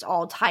energy, and it's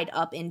all tied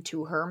up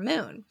into her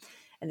moon.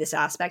 And this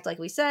aspect, like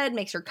we said,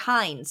 makes her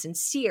kind,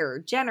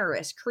 sincere,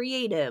 generous,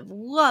 creative,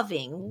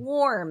 loving,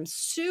 warm,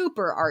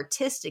 super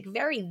artistic,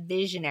 very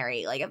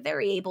visionary, like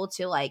very able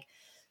to like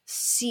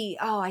see,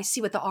 oh, I see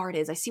what the art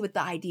is. I see what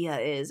the idea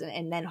is.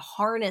 And then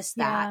harness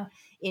that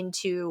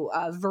into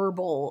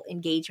verbal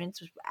engagements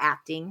with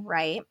acting,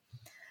 right?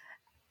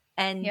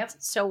 And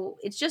so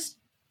it's just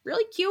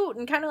really cute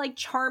and kind of like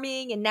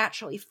charming and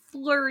naturally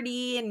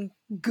flirty and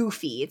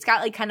goofy. It's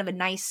got like kind of a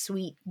nice,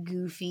 sweet,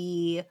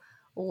 goofy,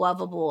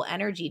 lovable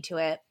energy to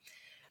it.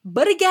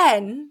 But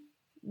again,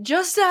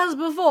 just as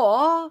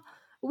before,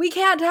 we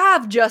can't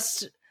have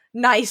just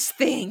nice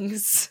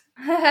things.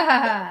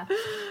 Let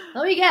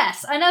me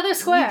guess. Another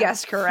square. You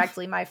guessed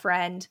correctly, my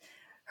friend.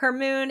 Her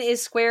moon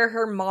is square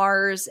her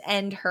Mars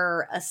and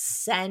her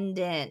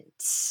ascendant.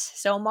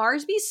 So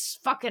Mars be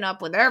fucking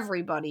up with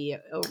everybody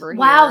over here.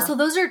 Wow, so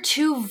those are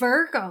two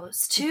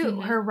Virgos,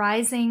 too. Her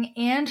rising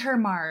and her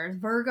Mars.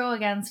 Virgo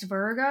against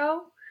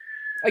Virgo.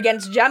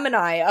 Against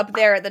Gemini up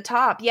there at the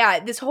top.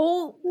 Yeah, this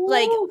whole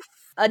like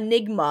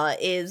enigma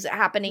is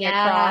happening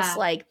across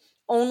like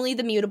only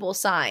the mutable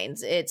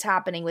signs. It's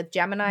happening with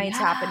Gemini, it's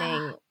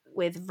happening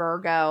with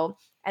Virgo,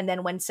 and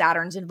then when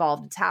Saturn's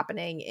involved, it's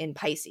happening in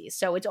Pisces.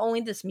 So it's only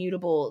this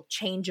mutable,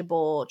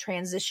 changeable,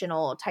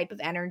 transitional type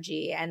of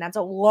energy, and that's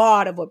a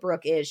lot of what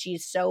Brooke is.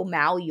 She's so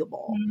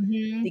malleable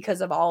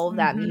because of all of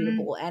that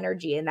mutable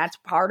energy, and that's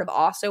part of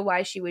also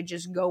why she would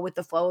just go with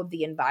the flow of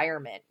the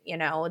environment, you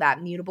know,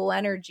 that mutable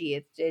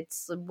energy.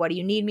 It's what do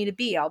you need me to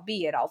be? I'll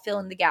be it. I'll fill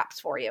in the gaps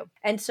for you.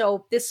 And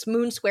so this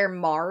moon square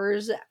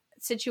Mars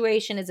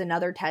situation is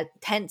another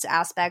tense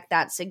aspect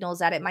that signals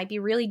that it might be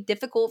really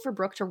difficult for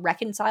Brooke to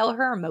reconcile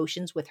her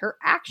emotions with her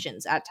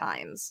actions at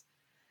times.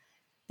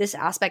 This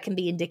aspect can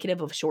be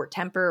indicative of short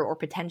temper or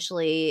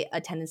potentially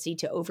a tendency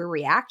to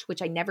overreact,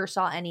 which I never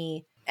saw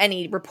any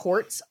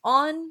reports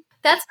on.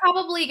 That's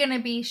probably going to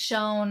be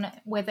shown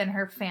within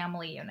her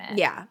family unit.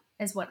 Yeah.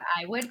 Is what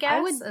I would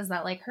guess, is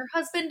that like her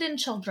husband and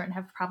children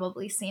have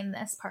probably seen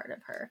this part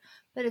of her,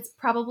 but it's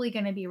probably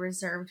going to be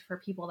reserved for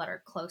people that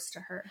are close to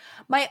her.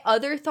 My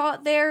other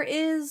thought there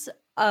is,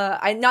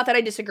 not that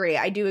I disagree,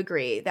 I do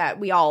agree that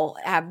we all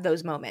have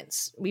those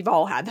moments. We've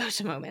all had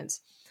those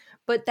moments.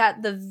 But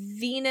that the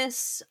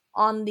Venus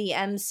on the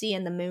MC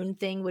and the moon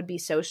thing would be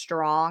so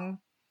strong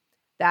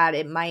that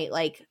it might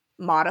like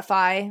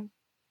modify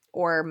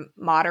or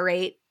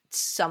moderate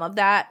some of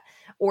that,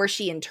 or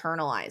she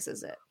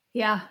internalizes it.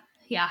 Yeah.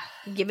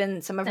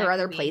 Given some of her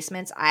other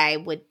placements, I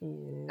would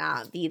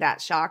not be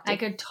that shocked. I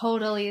could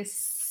totally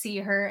see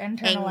her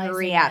internalizing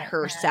angry at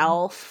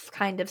herself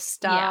kind of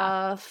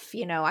stuff.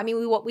 You know, I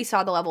mean, we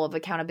saw the level of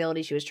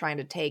accountability she was trying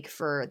to take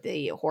for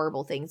the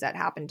horrible things that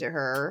happened to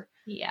her.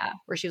 Yeah.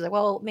 Where she was like,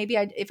 well, maybe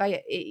I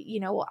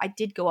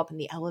did go up in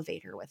the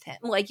elevator with him.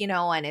 Like, you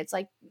know, and it's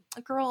like,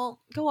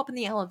 girl, go up in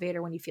the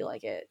elevator when you feel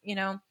like it, you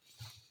know?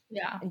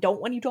 Yeah. And don't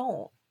when you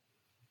don't.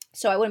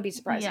 So I wouldn't be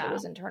surprised if it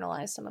was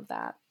internalized, some of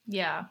that.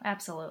 Yeah,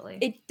 absolutely.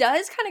 It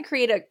does kind of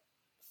create a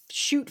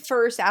shoot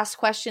first, ask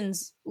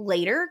questions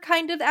later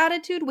kind of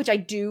attitude, which I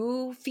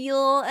do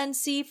feel and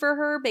see for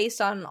her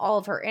based on all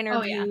of her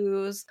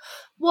interviews. Oh,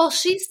 yeah. Well,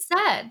 she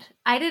said,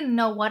 I didn't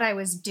know what I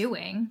was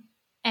doing,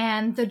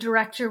 and the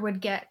director would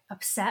get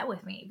upset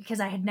with me because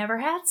I had never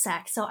had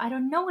sex, so I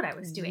don't know what I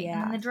was doing.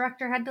 Yeah. And the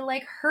director had to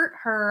like hurt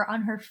her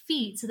on her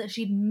feet so that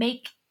she'd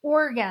make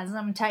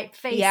orgasm type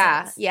faces.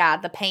 Yeah,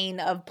 the pain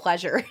of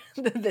pleasure.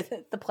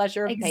 the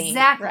pleasure of pain.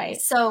 Exactly.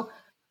 Right. So,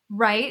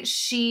 right,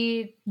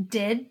 she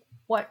did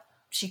what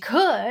she could,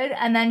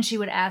 and then she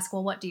would ask,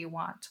 well, what do you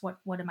want? What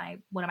am I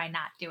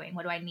not doing?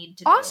 What do I need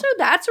to do? Also,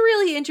 that's a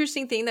really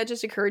interesting thing that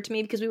just occurred to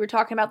me, because we were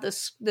talking about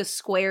the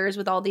squares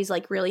with all these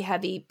like really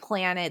heavy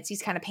planets,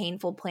 these kind of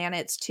painful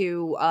planets,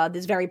 to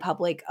this very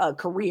public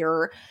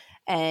career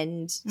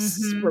and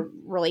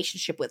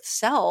relationship with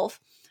self.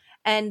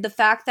 And the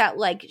fact that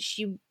like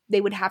they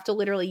would have to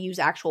literally use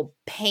actual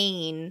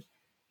pain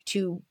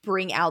to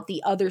bring out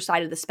the other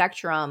side of the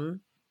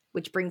spectrum,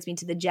 which brings me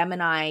to the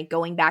Gemini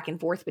going back and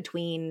forth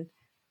between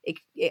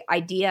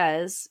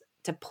ideas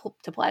to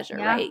pleasure,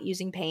 right?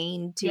 Using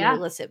pain to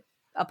elicit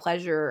a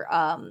pleasure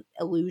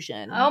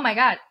illusion. Oh my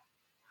God.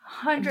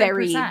 100%.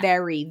 Very,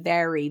 very,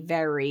 very,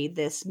 very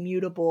this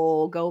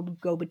mutable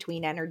go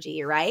between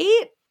energy,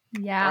 right?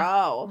 Yeah.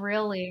 Bro.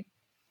 Really.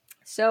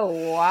 So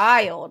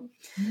wild.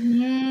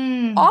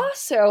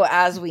 Also,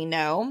 as we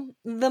know,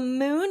 the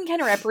moon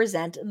can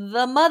represent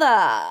the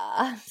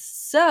mother.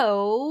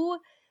 So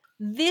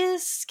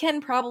this can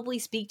probably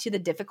speak to the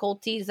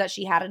difficulties that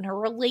she had in her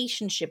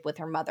relationship with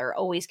her mother,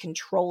 always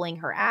controlling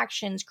her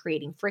actions,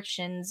 creating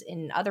frictions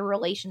in other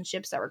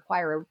relationships that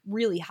require a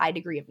really high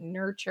degree of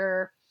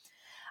nurture.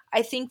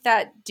 I think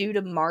that due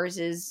to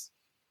Mars's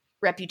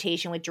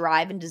reputation with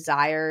drive and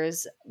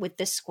desires, with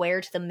this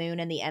square to the moon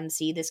and the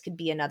MC, this could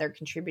be another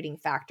contributing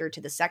factor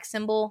to the sex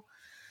symbol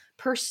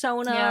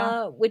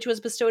persona, which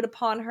was bestowed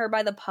upon her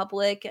by the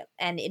public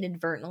and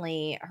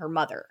inadvertently her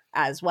mother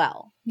as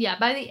well. Yeah,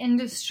 by the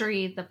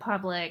industry, the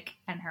public,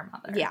 and her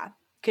mother. Yeah,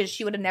 because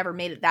she would have never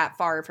made it that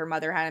far if her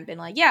mother hadn't been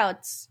like, yeah,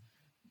 let's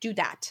do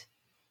that.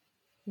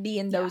 Be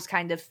in those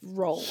kind of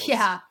roles.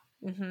 Yeah.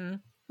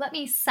 Let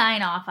me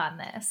sign off on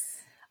this.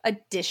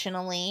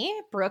 Additionally,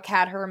 Brooke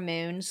had her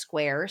moon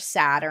square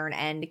Saturn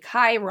and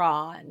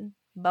Chiron,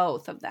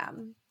 both of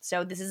them.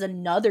 So this is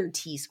another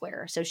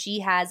T-square. So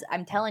she has,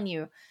 I'm telling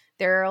you,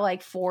 there are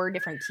like 4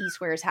 different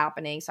T-squares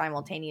happening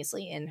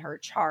simultaneously in her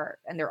chart,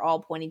 and they're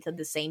all pointing to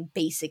the same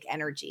basic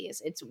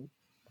energies. It's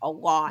a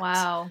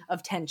lot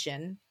of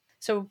tension.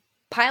 So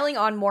piling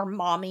on more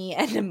mommy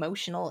and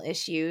emotional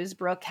issues,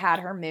 Brooke had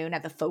her moon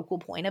at the focal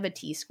point of a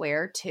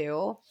T-square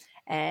too,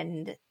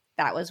 and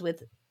that was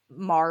with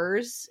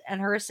Mars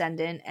and her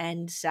ascendant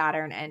and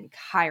Saturn and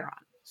Chiron.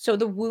 So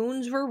the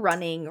wounds were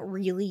running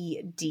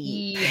really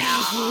deep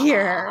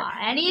here.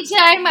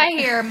 Anytime I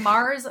hear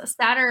Mars,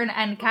 Saturn,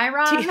 and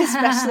Chiron.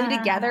 Especially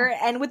together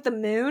and with the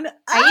moon.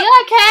 Are you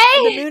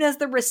okay? The moon as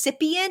the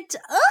recipient.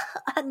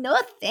 No,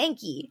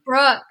 thank you.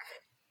 Brooke,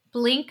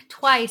 blink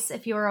twice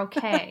if you're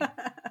okay.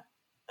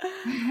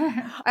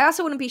 I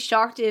also wouldn't be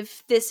shocked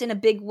if this in a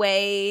big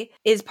way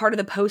is part of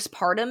the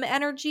postpartum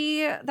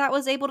energy that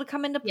was able to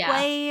come into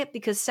play,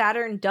 because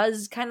Saturn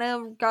does kind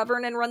of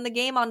govern and run the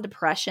game on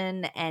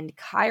depression, and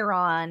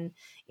Chiron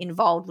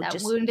involved with that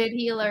just wounded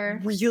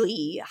healer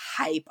really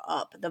hype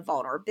up the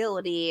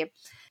vulnerability.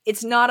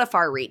 It's not a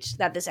far reach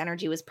that this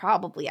energy was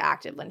probably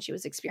active when she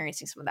was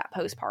experiencing some of that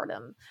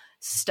postpartum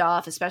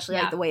stuff, especially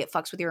like the way it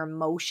fucks with your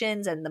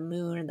emotions and the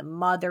moon and the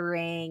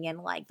mothering and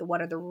like the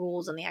what are the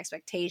rules and the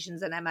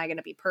expectations and am I going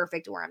to be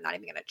perfect or I'm not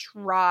even going to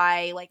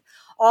try, like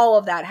all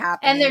of that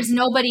happening. And there's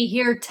nobody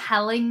here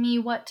telling me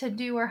what to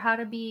do or how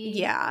to be.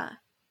 Yeah.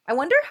 I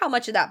wonder how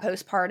much of that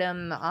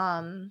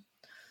postpartum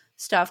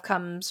stuff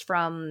comes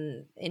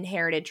from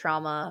inherited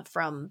trauma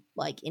from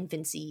like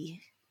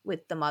infancy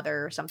with the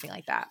mother or something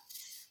like that.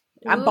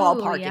 I'm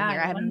ballparking here.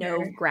 I have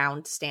no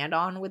ground to stand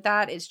on with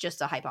that. It's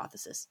just a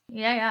hypothesis.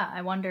 Yeah.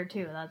 I wonder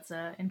too. That's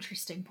an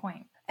interesting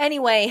point.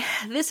 Anyway,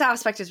 this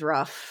aspect is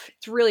rough.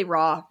 It's really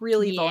raw,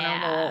 really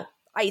vulnerable,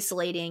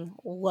 isolating,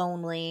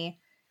 lonely.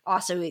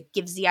 Also, it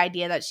gives the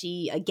idea that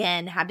she,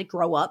 again, had to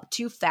grow up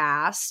too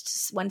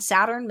fast. When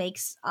Saturn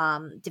makes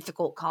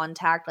difficult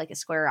contact, like a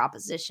square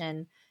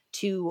opposition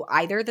to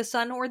either the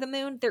sun or the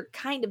moon, there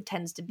kind of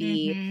tends to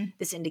be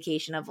this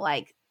indication of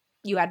like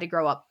you had to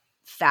grow up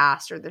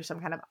fast, or there's some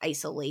kind of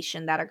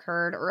isolation that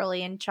occurred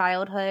early in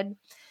childhood,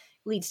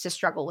 leads to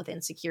struggle with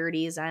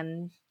insecurities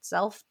and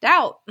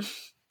self-doubt.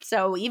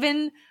 So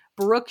even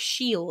Brooke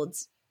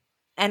Shields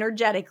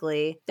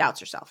energetically doubts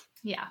herself.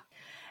 Yeah.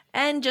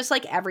 And just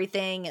like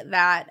everything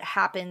that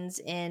happens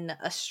in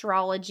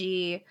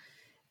astrology,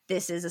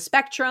 this is a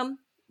spectrum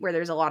where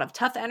there's a lot of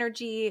tough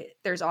energy.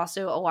 There's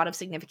also a lot of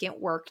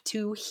significant work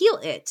to heal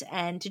it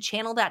and to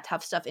channel that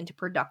tough stuff into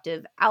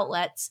productive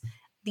outlets.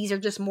 These are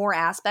just more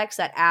aspects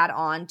that add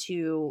on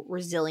to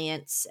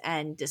resilience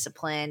and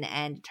discipline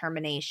and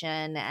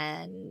determination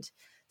and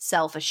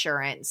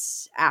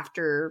self-assurance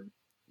after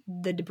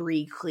the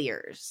debris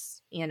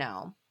clears, you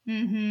know?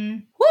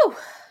 Woo!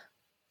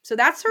 So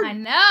that's her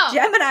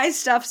Gemini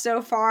stuff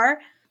so far.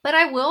 But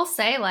I will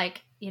say,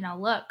 like, you know,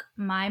 look,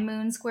 my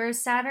moon squares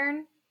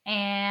Saturn,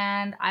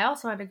 and I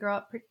also had to grow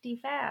up pretty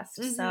fast.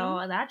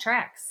 So that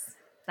tracks.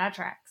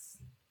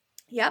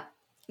 Yep.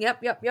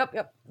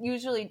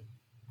 Usually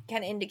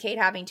can indicate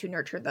having to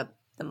nurture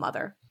the the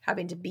mother,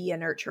 having to be a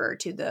nurturer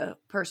to the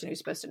person who's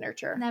supposed to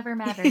nurture. Never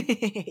mattered.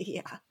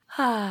 Yeah.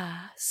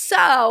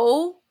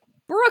 So,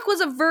 Brooke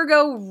was a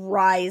Virgo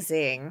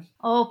rising.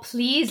 Oh,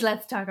 please,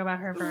 let's talk about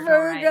her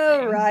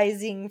Virgo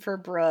rising for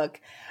Brooke.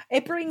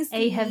 It brings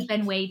I have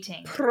been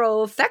waiting.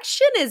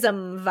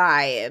 perfectionism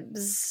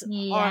vibes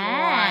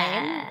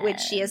online, which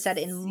she has said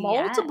in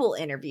multiple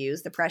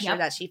interviews, the pressure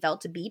that she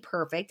felt to be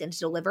perfect and to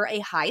deliver a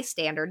high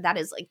standard that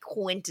is like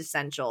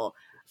quintessential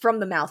from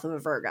the mouth of a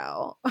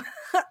Virgo.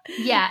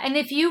 Yeah, and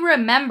if you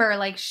remember,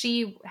 like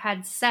she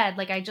had said,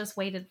 like I just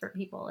waited for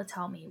people to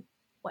tell me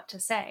what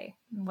to say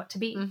and what to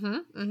be.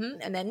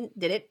 And then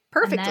did it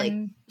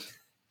perfectly.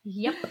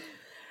 Yep.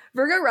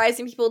 Virgo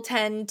rising people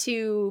tend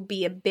to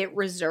be a bit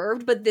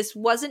reserved, but this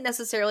wasn't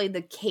necessarily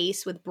the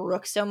case with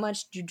Brooke so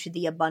much due to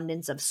the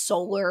abundance of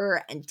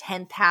solar and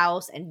 10th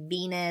house and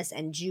Venus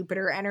and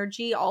Jupiter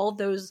energy. All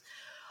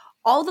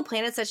the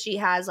planets that she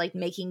has like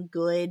making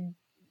good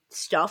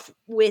stuff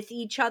with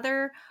each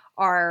other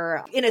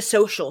are in a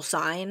social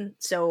sign.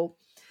 So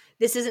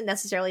this isn't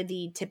necessarily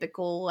the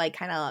typical like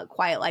kind of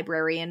quiet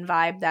librarian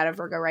vibe that a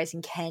Virgo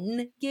rising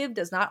can give.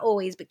 Does not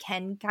always, but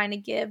can kind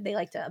of give. They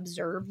like to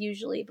observe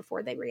usually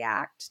before they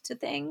react to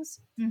things.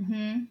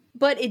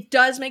 But it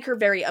does make her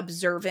very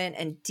observant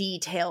and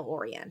detail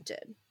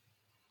oriented.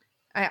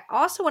 I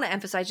also want to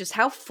emphasize just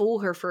how full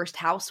her first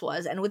house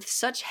was, and with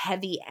such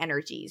heavy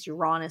energies.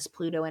 Uranus,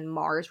 Pluto, and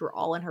Mars were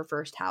all in her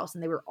first house,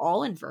 and they were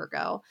all in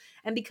Virgo.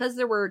 And because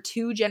there were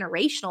 2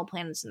 generational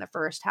planets in the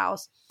first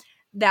house,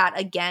 that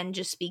again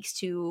just speaks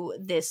to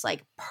this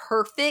like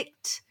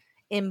perfect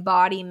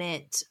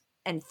embodiment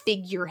and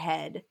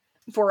figurehead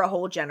for a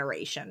whole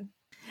generation.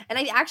 And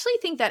I actually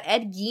think that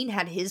Ed Gein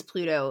had his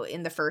Pluto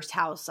in the first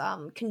house,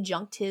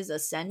 conjunct his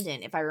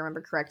ascendant, if I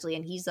remember correctly.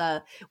 And he's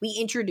we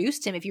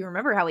introduced him. If you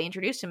remember how we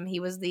introduced him,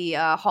 he was the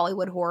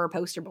Hollywood horror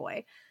poster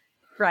boy,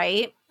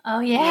 right? Oh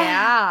yeah.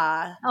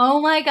 Yeah. Oh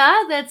my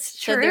God, that's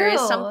true. So there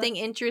is something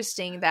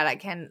interesting that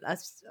can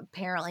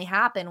apparently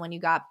happen when you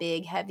got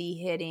big, heavy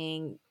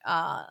hitting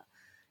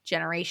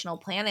generational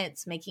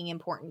planets making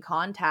important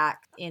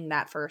contact in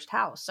that first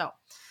house. So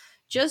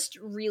just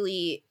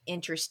really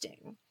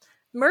interesting.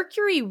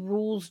 Mercury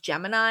rules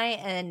Gemini,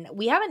 and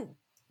we haven't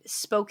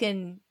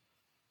spoken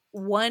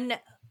one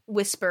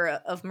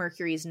whisper of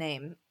Mercury's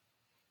name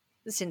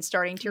since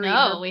starting to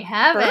read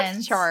her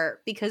birth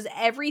chart, because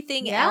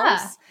everything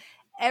else,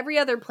 every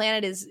other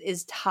planet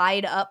is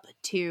tied up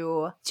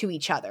to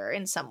each other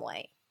in some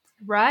way.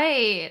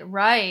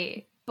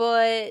 Right.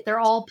 But they're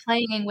all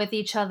playing with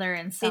each other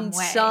in some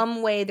way. In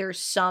some way, there's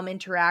some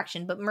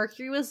interaction, but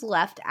Mercury was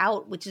left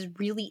out, which is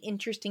really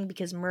interesting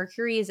because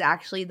Mercury is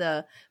actually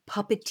the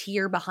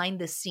puppeteer behind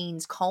the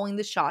scenes, calling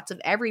the shots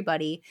of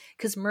everybody,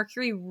 because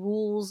Mercury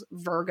rules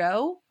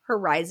Virgo, her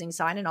rising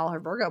sign, and all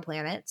her Virgo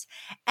planets,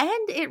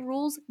 and it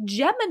rules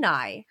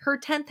Gemini, her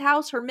 10th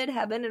house, her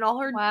midheaven, and all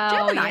her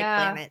Gemini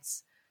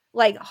planets.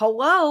 Like,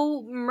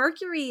 hello,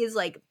 Mercury is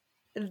like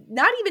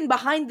not even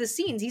behind the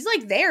scenes. He's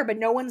like there, but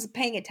no one's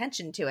paying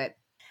attention to it.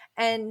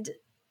 And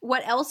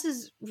what else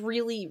is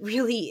really,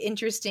 really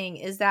interesting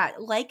is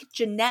that, like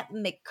Jeanette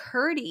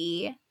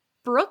McCurdy,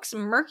 Brooke's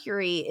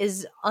Mercury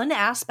is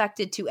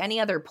unaspected to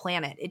any other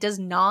planet. It does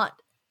not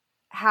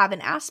have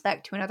an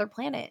aspect to another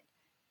planet.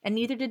 And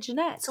neither did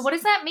Jeanette. So what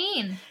does that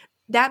mean?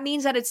 That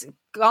means that it's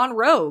gone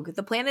rogue.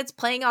 The planet's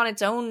playing on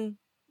its own,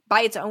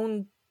 by its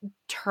own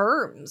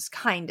terms,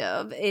 kind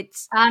of.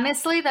 It's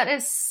honestly, that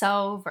is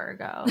so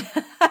Virgo.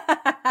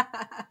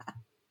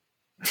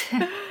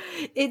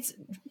 It's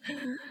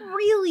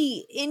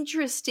really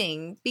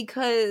interesting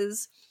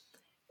because,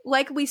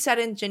 like we said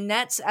in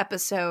Jeanette's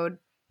episode,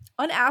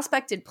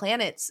 unaspected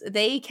planets,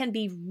 they can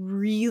be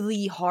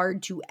really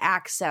hard to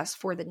access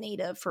for the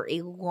native for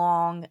a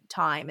long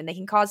time, and they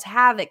can cause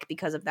havoc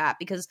because of that,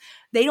 because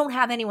they don't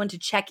have anyone to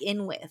check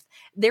in with.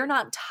 They're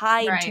not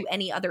tied to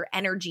any other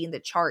energy in the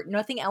chart.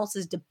 Nothing else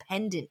is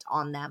dependent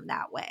on them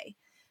that way.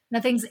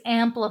 Nothing's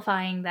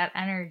amplifying that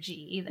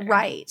energy either.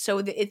 Right.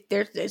 So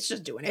it's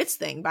just doing its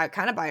thing by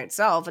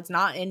itself. It's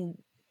not in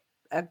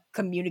a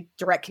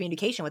direct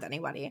communication with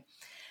anybody.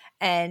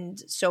 And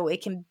so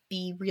it can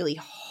be really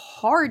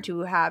hard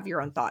to have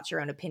your own thoughts,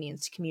 your own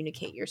opinions, to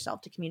communicate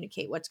yourself, to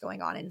communicate what's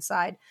going on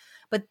inside.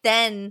 But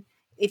then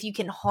if you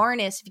can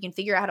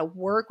figure out how to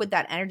work with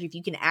that energy, if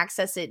you can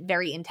access it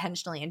very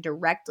intentionally and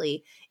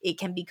directly, it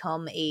can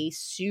become a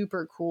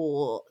super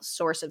cool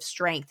source of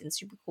strength and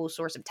super cool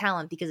source of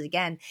talent, because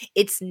again,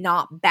 it's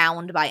not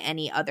bound by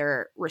any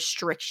other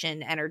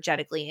restriction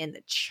energetically in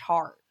the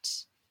chart.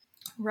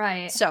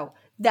 Right. So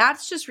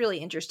that's just really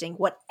interesting.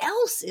 What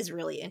else is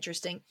really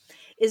interesting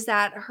is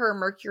that her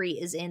Mercury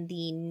is in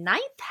the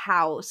 9th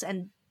house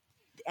and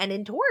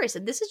in Taurus.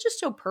 And this is just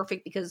so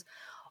perfect because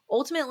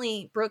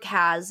ultimately Brooke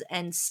has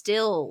and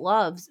still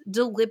loves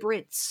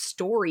deliberate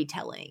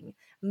storytelling,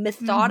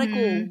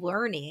 methodical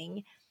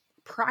learning,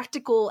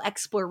 practical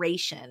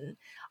exploration,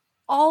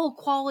 all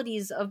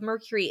qualities of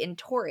Mercury in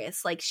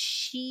Taurus. Like,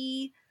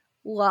 she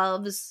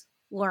loves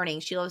learning,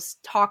 she loves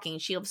talking,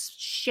 she loves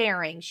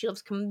sharing, she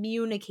loves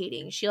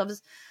communicating, she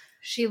loves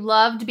She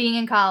loved being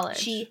in college.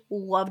 She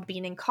loved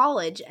being in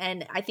college.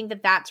 And I think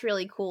that that's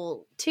really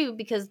cool, too,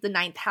 because the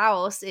 9th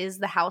house is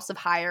the house of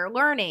higher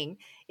learning.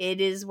 It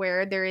is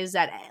where there is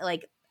that,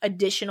 like,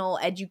 additional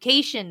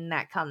education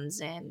that comes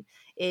in.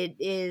 It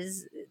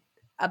is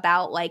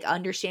about, like,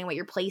 understanding what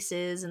your place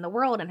is in the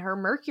world. And her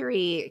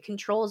Mercury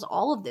controls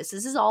all of this.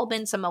 This has all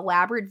been some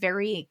elaborate,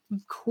 very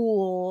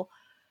cool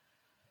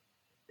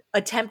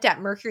attempt at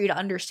Mercury to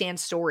understand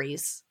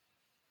stories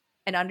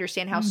and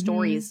understand how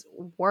stories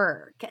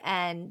work.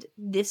 And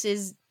this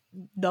is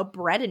the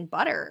bread and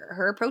butter.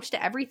 Her approach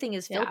to everything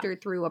is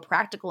filtered through a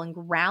practical and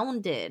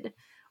grounded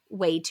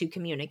way to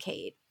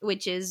communicate,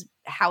 which is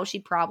how she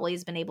probably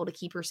has been able to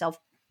keep herself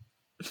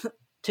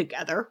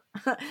together,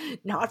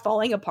 not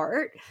falling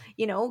apart,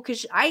 you know,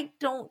 because I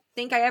don't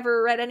think I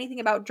ever read anything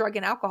about drug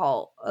and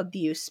alcohol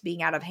abuse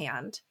being out of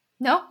hand.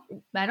 No,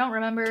 I don't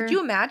remember. Could you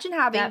imagine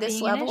having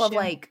this level of,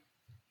 like,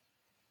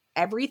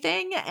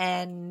 everything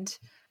and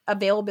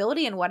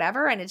availability and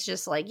whatever? And it's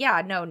just like,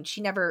 yeah, no, she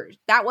never,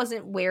 that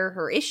wasn't where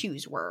her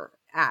issues were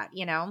at,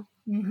 you know?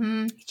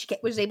 She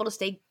was able to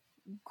stay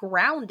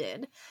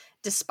grounded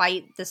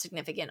despite the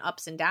significant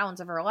ups and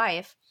downs of her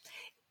life.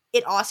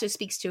 It also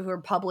speaks to her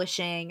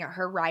publishing,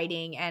 her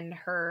writing, and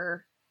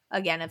her,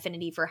 again,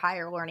 affinity for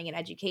higher learning and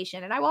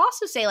education. And I will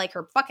also say, like,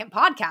 her fucking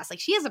podcast. Like,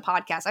 she has a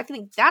podcast. I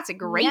think that's a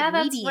great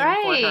medium for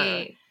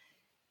her.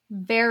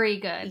 Very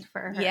good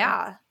for her.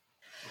 Yeah.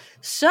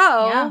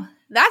 So,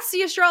 that's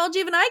the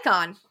astrology of an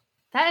icon.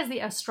 That is the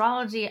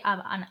astrology of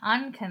an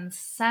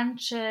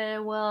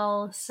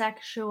unconsensual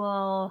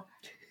sexual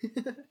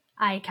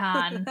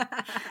icon.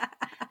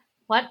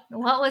 What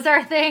was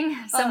our thing?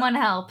 Someone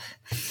help.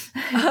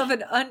 Of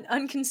an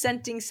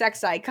unconsenting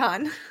sex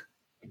icon.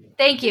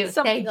 Thank you.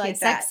 Something Thank like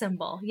you. that. Sex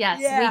symbol. Yes,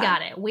 we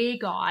got it. We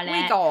got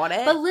it.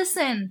 But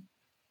listen,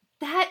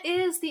 that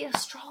is the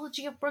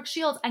astrology of Brooke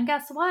Shields. And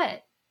guess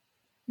what?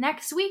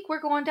 Next week,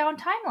 we're going down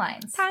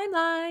timelines.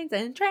 Timelines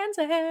and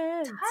transits.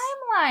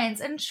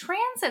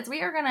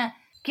 We are going to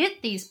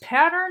get these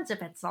patterns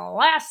if it's the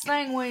last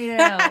thing we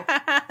do.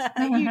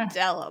 You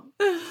tell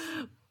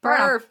them.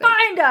 Perfect.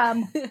 Find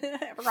them.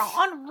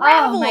 Unravel.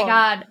 Oh my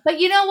God. But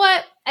you know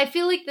what? I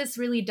feel like this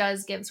really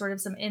does give sort of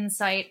some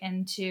insight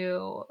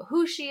into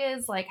who she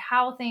is, like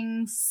how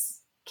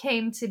things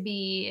came to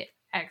be,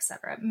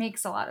 etc. It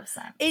makes a lot of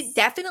sense. It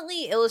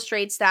definitely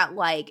illustrates that,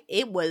 like,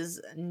 it was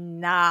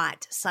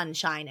not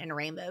sunshine and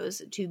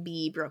rainbows to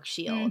be Brooke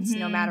Shields,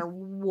 no matter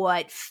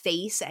what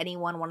face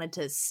anyone wanted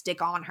to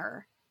stick on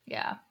her.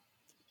 Yeah.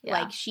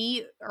 Like,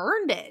 she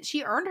earned it.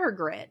 She earned her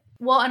grit.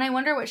 Well, and I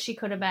wonder what she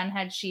could have been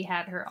had she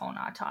had her own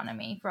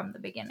autonomy from the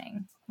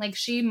beginning. Like,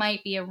 she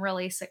might be a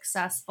really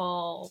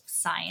successful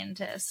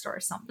scientist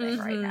or something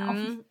right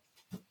now.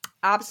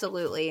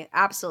 Absolutely.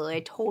 Absolutely.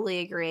 I totally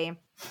agree.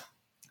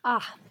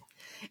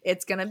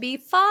 It's going to be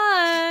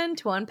fun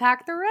to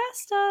unpack the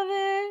rest of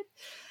it.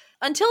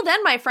 Until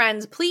then, my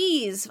friends,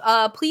 please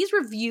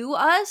review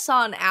us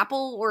on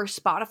Apple or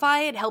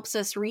Spotify. It helps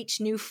us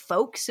reach new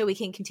folks so we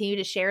can continue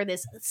to share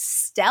this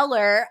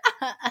stellar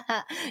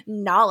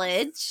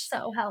knowledge.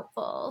 So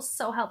helpful.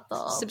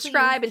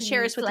 Subscribe and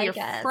share us with your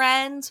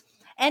friends.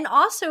 And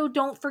also,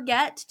 don't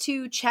forget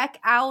to check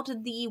out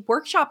the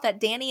workshop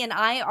that Danny and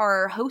I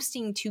are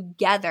hosting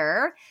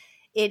together.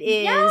 It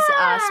is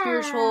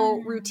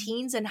spiritual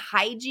routines and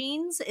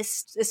hygienes.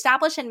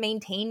 Establish and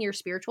maintain your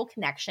spiritual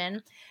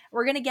connection.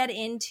 We're going to get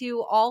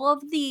into all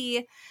of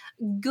the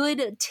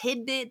good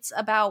tidbits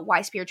about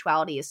why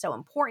spirituality is so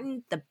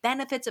important, the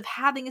benefits of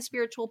having a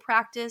spiritual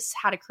practice,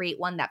 how to create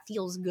one that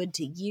feels good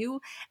to you,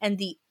 and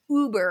the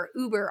uber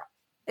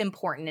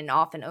important and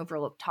often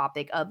overlooked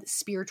topic of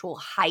spiritual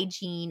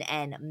hygiene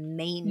and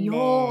maintenance.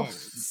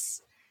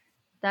 Yes.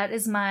 That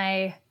is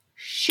my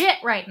shit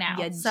right now.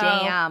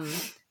 Jam.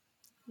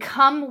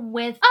 Come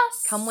with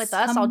us.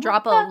 I'll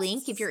drop a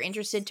link if you're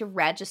interested to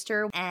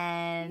register,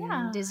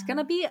 and it's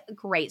gonna be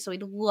great. So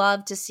we'd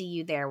love to see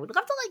you there. We'd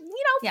love to,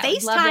 like,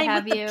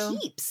 FaceTime with the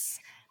peeps.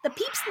 The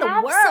peeps in the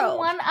world. Have some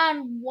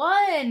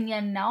one-on-one,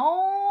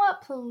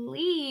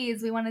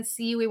 please. We want to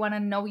see you. We want to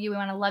know you. We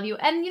want to love you.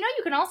 And, you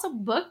can also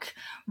book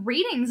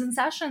readings and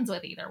sessions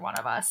with either one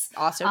of us.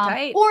 Also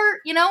tight. Or,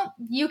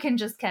 you can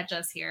just catch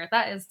us here.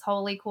 That is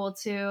totally cool,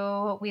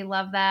 too. We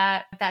love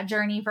that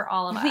journey for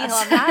all of us. We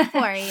love that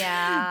for you.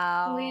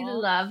 We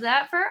love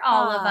that for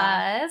all of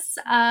us.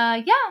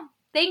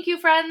 Thank you,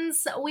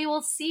 friends. We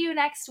will see you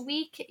next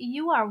week.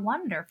 You are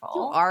wonderful.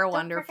 You are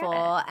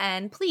wonderful.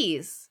 And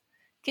please,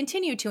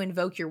 continue to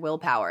invoke your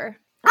willpower.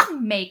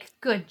 Make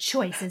good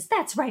choices.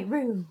 That's right,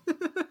 Rue.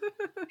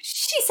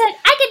 She said,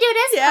 I can do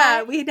this.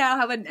 Yeah, we now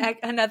have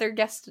another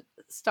guest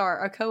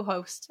star, a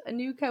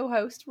new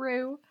co-host,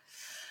 Rue.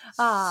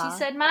 She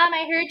said, Mom,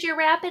 I heard you're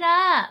wrapping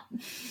up.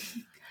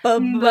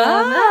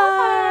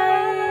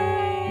 Bye-bye.